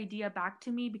brought the idea back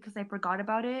to me because I forgot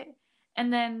about it.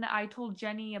 And then I told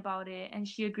Jenny about it, and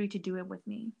she agreed to do it with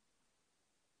me.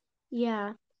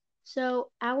 Yeah.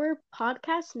 So our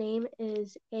podcast name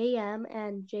is AM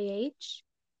and JH,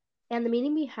 and the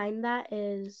meaning behind that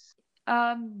is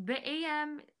the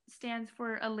AM stands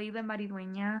for Aleda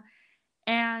Maridueña,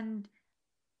 and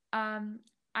I'm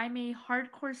a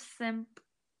hardcore simp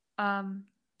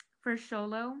for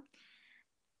Sholo,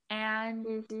 and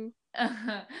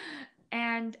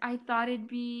and I thought it'd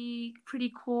be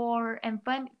pretty cool and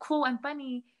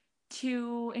funny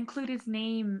to include his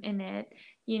name in it.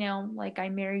 You know, like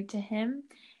I'm married to him,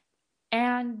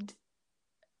 and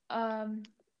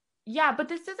yeah. But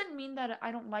this doesn't mean that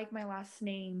I don't like my last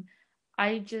name.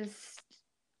 I'm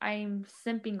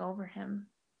simping over him.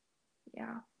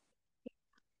 Yeah.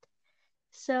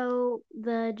 So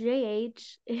the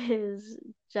JH is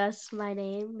just my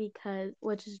name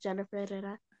which is Jennifer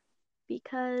Herrera,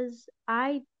 because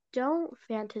I don't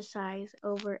fantasize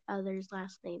over others'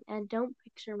 last name and don't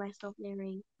picture myself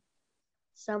marrying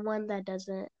someone that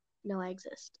doesn't know I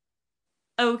exist.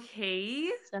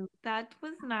 Okay. So that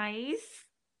was nice.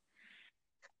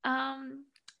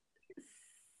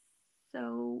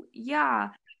 So yeah,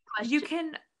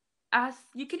 question.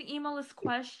 You can email us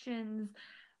questions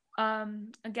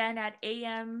again at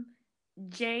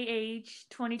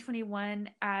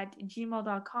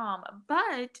amjh2021@gmail.com.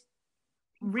 But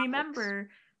remember,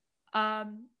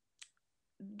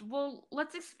 well,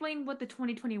 let's explain what the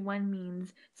 2021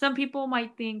 means. Some people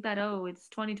might think that, oh, it's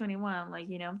 2021, like,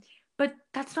 you know, but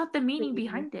that's not the meaning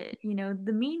behind it. You know,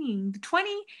 the meaning, the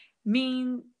 20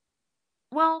 mean,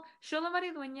 well, Sholo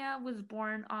Maridueña was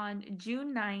born on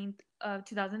June 9th of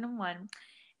 2001.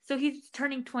 So he's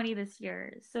turning 20 this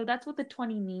year. So that's what the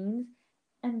 20 means.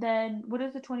 And then what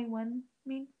does the 21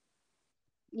 mean?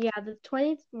 Yeah, the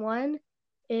 21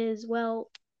 is, well,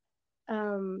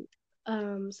 someone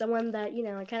that,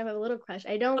 I kind of have a little crush.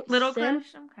 I don't Little simp.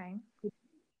 crush? Okay.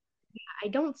 I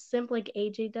don't simp like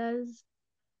AJ does,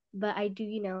 but I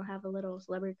do, have a little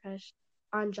celebrity crush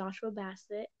on Joshua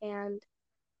Bassett. And,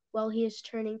 well, he is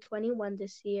turning 21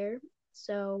 this year.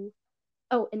 So,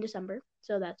 in December.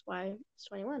 So that's why it's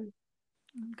 21.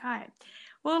 Okay.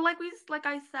 Well, like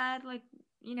I said,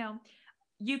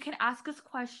 you can ask us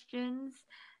questions,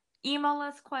 email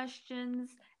us questions,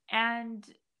 and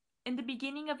in the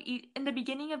beginning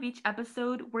of each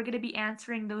episode, we're going to be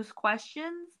answering those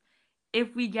questions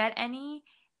if we get any.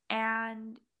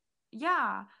 And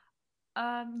yeah,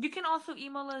 you can also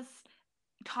email us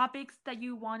topics that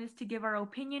you want us to give our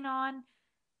opinion on.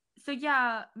 So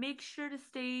yeah, make sure to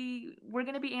stay. We're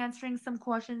going to be answering some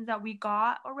questions that we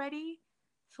got already.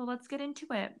 So let's get into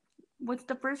it. What's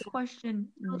the first question,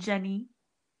 Jenny?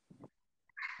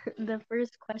 The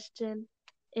first question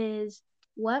is,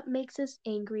 what makes us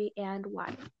angry and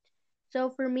why? So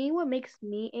for me, what makes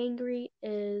me angry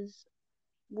is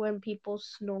when people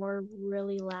snore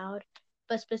really loud.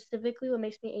 But specifically, what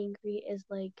makes me angry is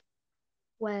like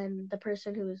when the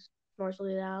person who snores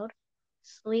really loud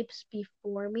sleeps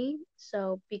before me.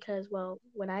 So because, well,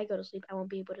 when I go to sleep, I won't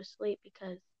be able to sleep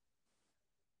because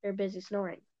they're busy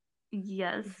snoring.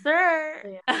 Yes, sir.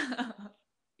 So, yeah.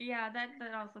 Yeah, that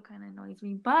also kind of annoys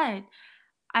me. But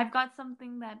I've got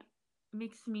something that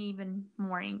makes me even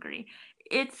more angry.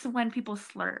 It's when people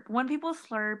slurp. When people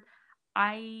slurp,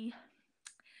 a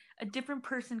different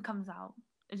person comes out.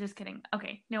 Just kidding.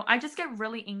 Okay, no, I just get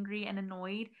really angry and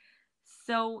annoyed.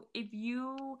 So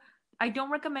I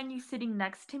don't recommend you sitting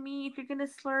next to me if you're gonna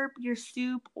slurp your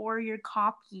soup or your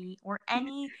coffee or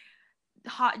any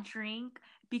hot drink,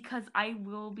 because I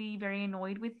will be very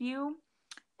annoyed with you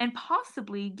and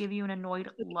possibly give you an annoyed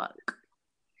look.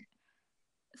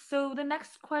 So the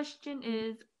next question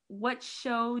is, what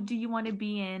show do you want to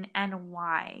be in and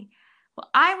why? Well,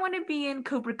 I want to be in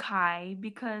Cobra Kai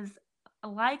because,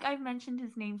 like I've mentioned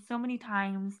his name so many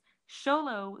times,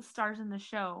 Sholo stars in the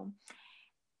show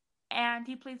and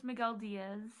he plays Miguel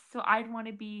Diaz. So I'd want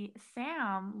to be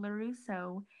Sam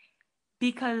LaRusso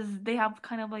because they have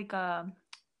kind of like a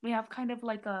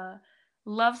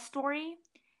love story,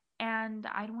 and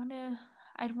I'd want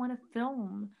to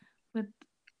film with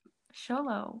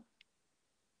Sholo.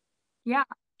 Yeah.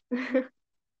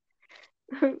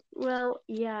 Well,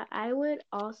 yeah, I would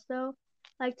also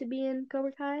like to be in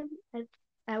Cobra Kai.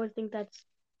 I would think that's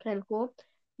kind of cool.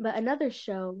 But another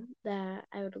show that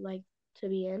I would like to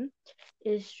be in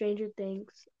is Stranger Things.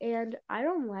 And I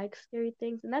don't like scary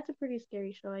things, and that's a pretty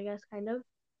scary show, I guess, kind of.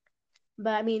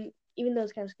 But I mean, even though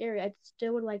it's kind of scary, I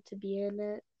still would like to be in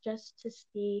it just to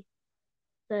see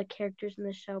the characters in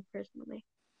the show personally.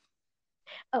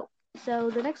 Oh, so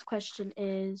the next question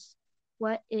is,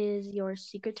 what is your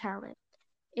secret talent?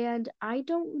 And I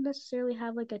don't necessarily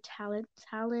have like a talent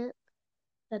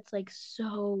that's like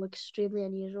so extremely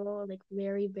unusual, like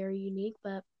very, very unique.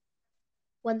 But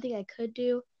one thing I could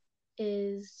do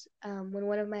is when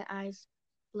one of my eyes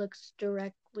looks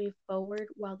directly forward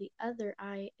while the other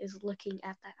eye is looking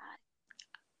at that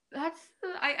eye.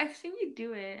 I've seen you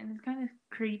do it, and it's kind of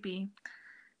creepy.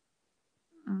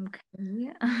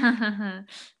 Okay.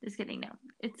 Just kidding. No,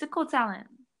 it's a cool talent.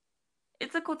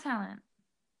 It's a cool talent.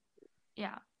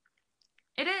 Yeah,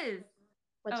 it is.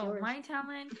 What's Oh, yours? my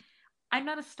talent. I'm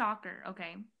not a stalker.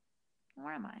 Okay.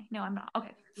 Where am I? No, I'm not.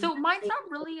 Okay. So mine's not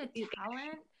really a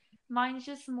talent. Mine's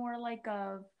just more like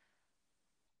a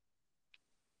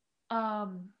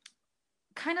um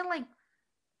kind of like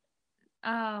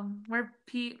where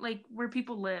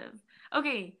people live.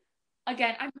 Okay.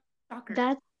 Again, I'm not a stalker.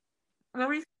 That's What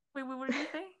were you, wait, what did you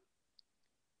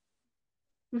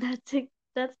say?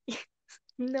 that's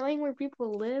knowing where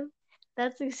people live.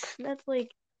 That's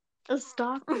like a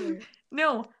stalker.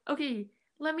 No. Okay.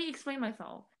 Let me explain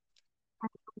myself.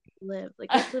 Live like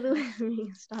that's literally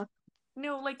being a stalker.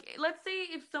 No, like let's say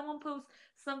if someone posts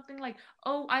something like,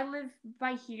 "Oh, I live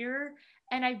by here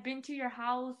and I've been to your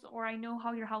house or I know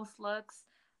how your house looks."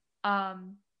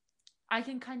 Um I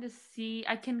can kind of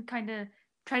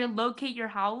try to locate your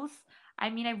house. I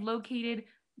mean, I've located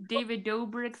David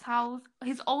Dobrik's house,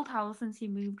 his old house since he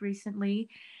moved recently,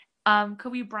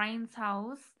 Kobe Bryant's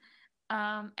house,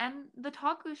 and the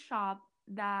taco shop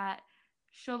that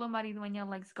Sholo Maridueña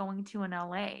likes going to in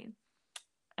LA.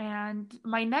 And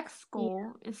my next Yeah.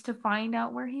 goal is to find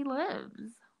out where he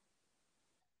lives.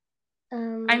 I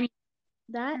Um, mean,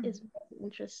 That is very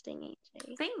interesting,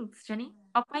 AJ. Thanks, Jenny.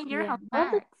 I'll find your house Moral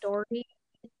of the next. story.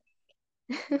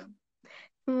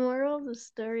 Moral of the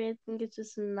story, I think it's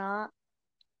just not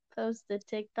post a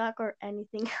TikTok or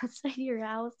anything outside your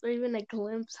house or even a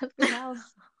glimpse of your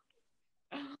house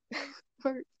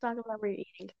or talk about what you're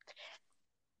eating.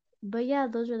 But yeah,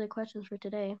 those are the questions for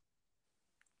today.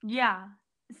 Yeah.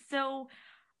 So,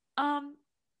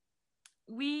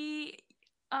 we,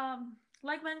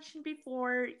 like mentioned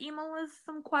before, email us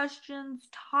some questions,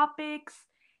 topics,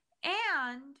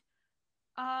 and,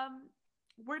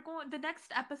 the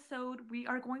next episode, we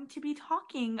are going to be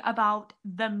talking about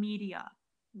the media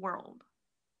world,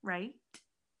 right?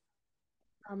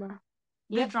 Yep.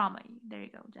 The drama. There you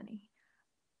go, Jenny.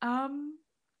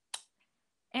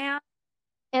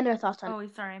 And our thoughts on it. oh,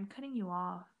 sorry, I'm cutting you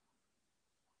off.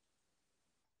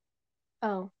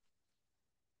 Oh.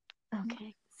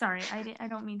 Okay. Sorry, I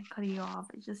don't mean to cut you off.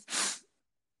 It's just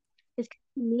It's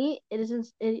me. It isn't.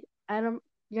 It. I don't.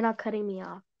 You're not cutting me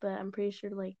off, but I'm pretty sure,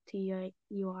 like, to you,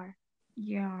 you are.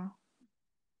 yeah.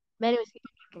 But anyways, keep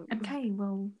talking. Okay,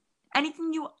 well,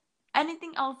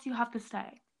 anything else you have to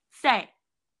say? Say.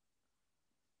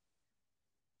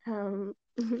 I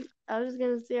was just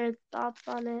gonna say our thoughts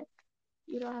on it.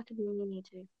 You don't have to be mean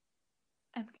to.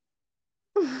 Okay.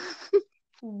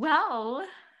 Well,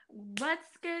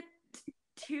 let's get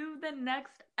to the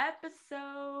next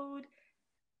episode.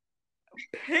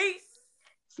 Peace.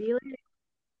 See you later.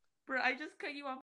 Bro, I just cut you off.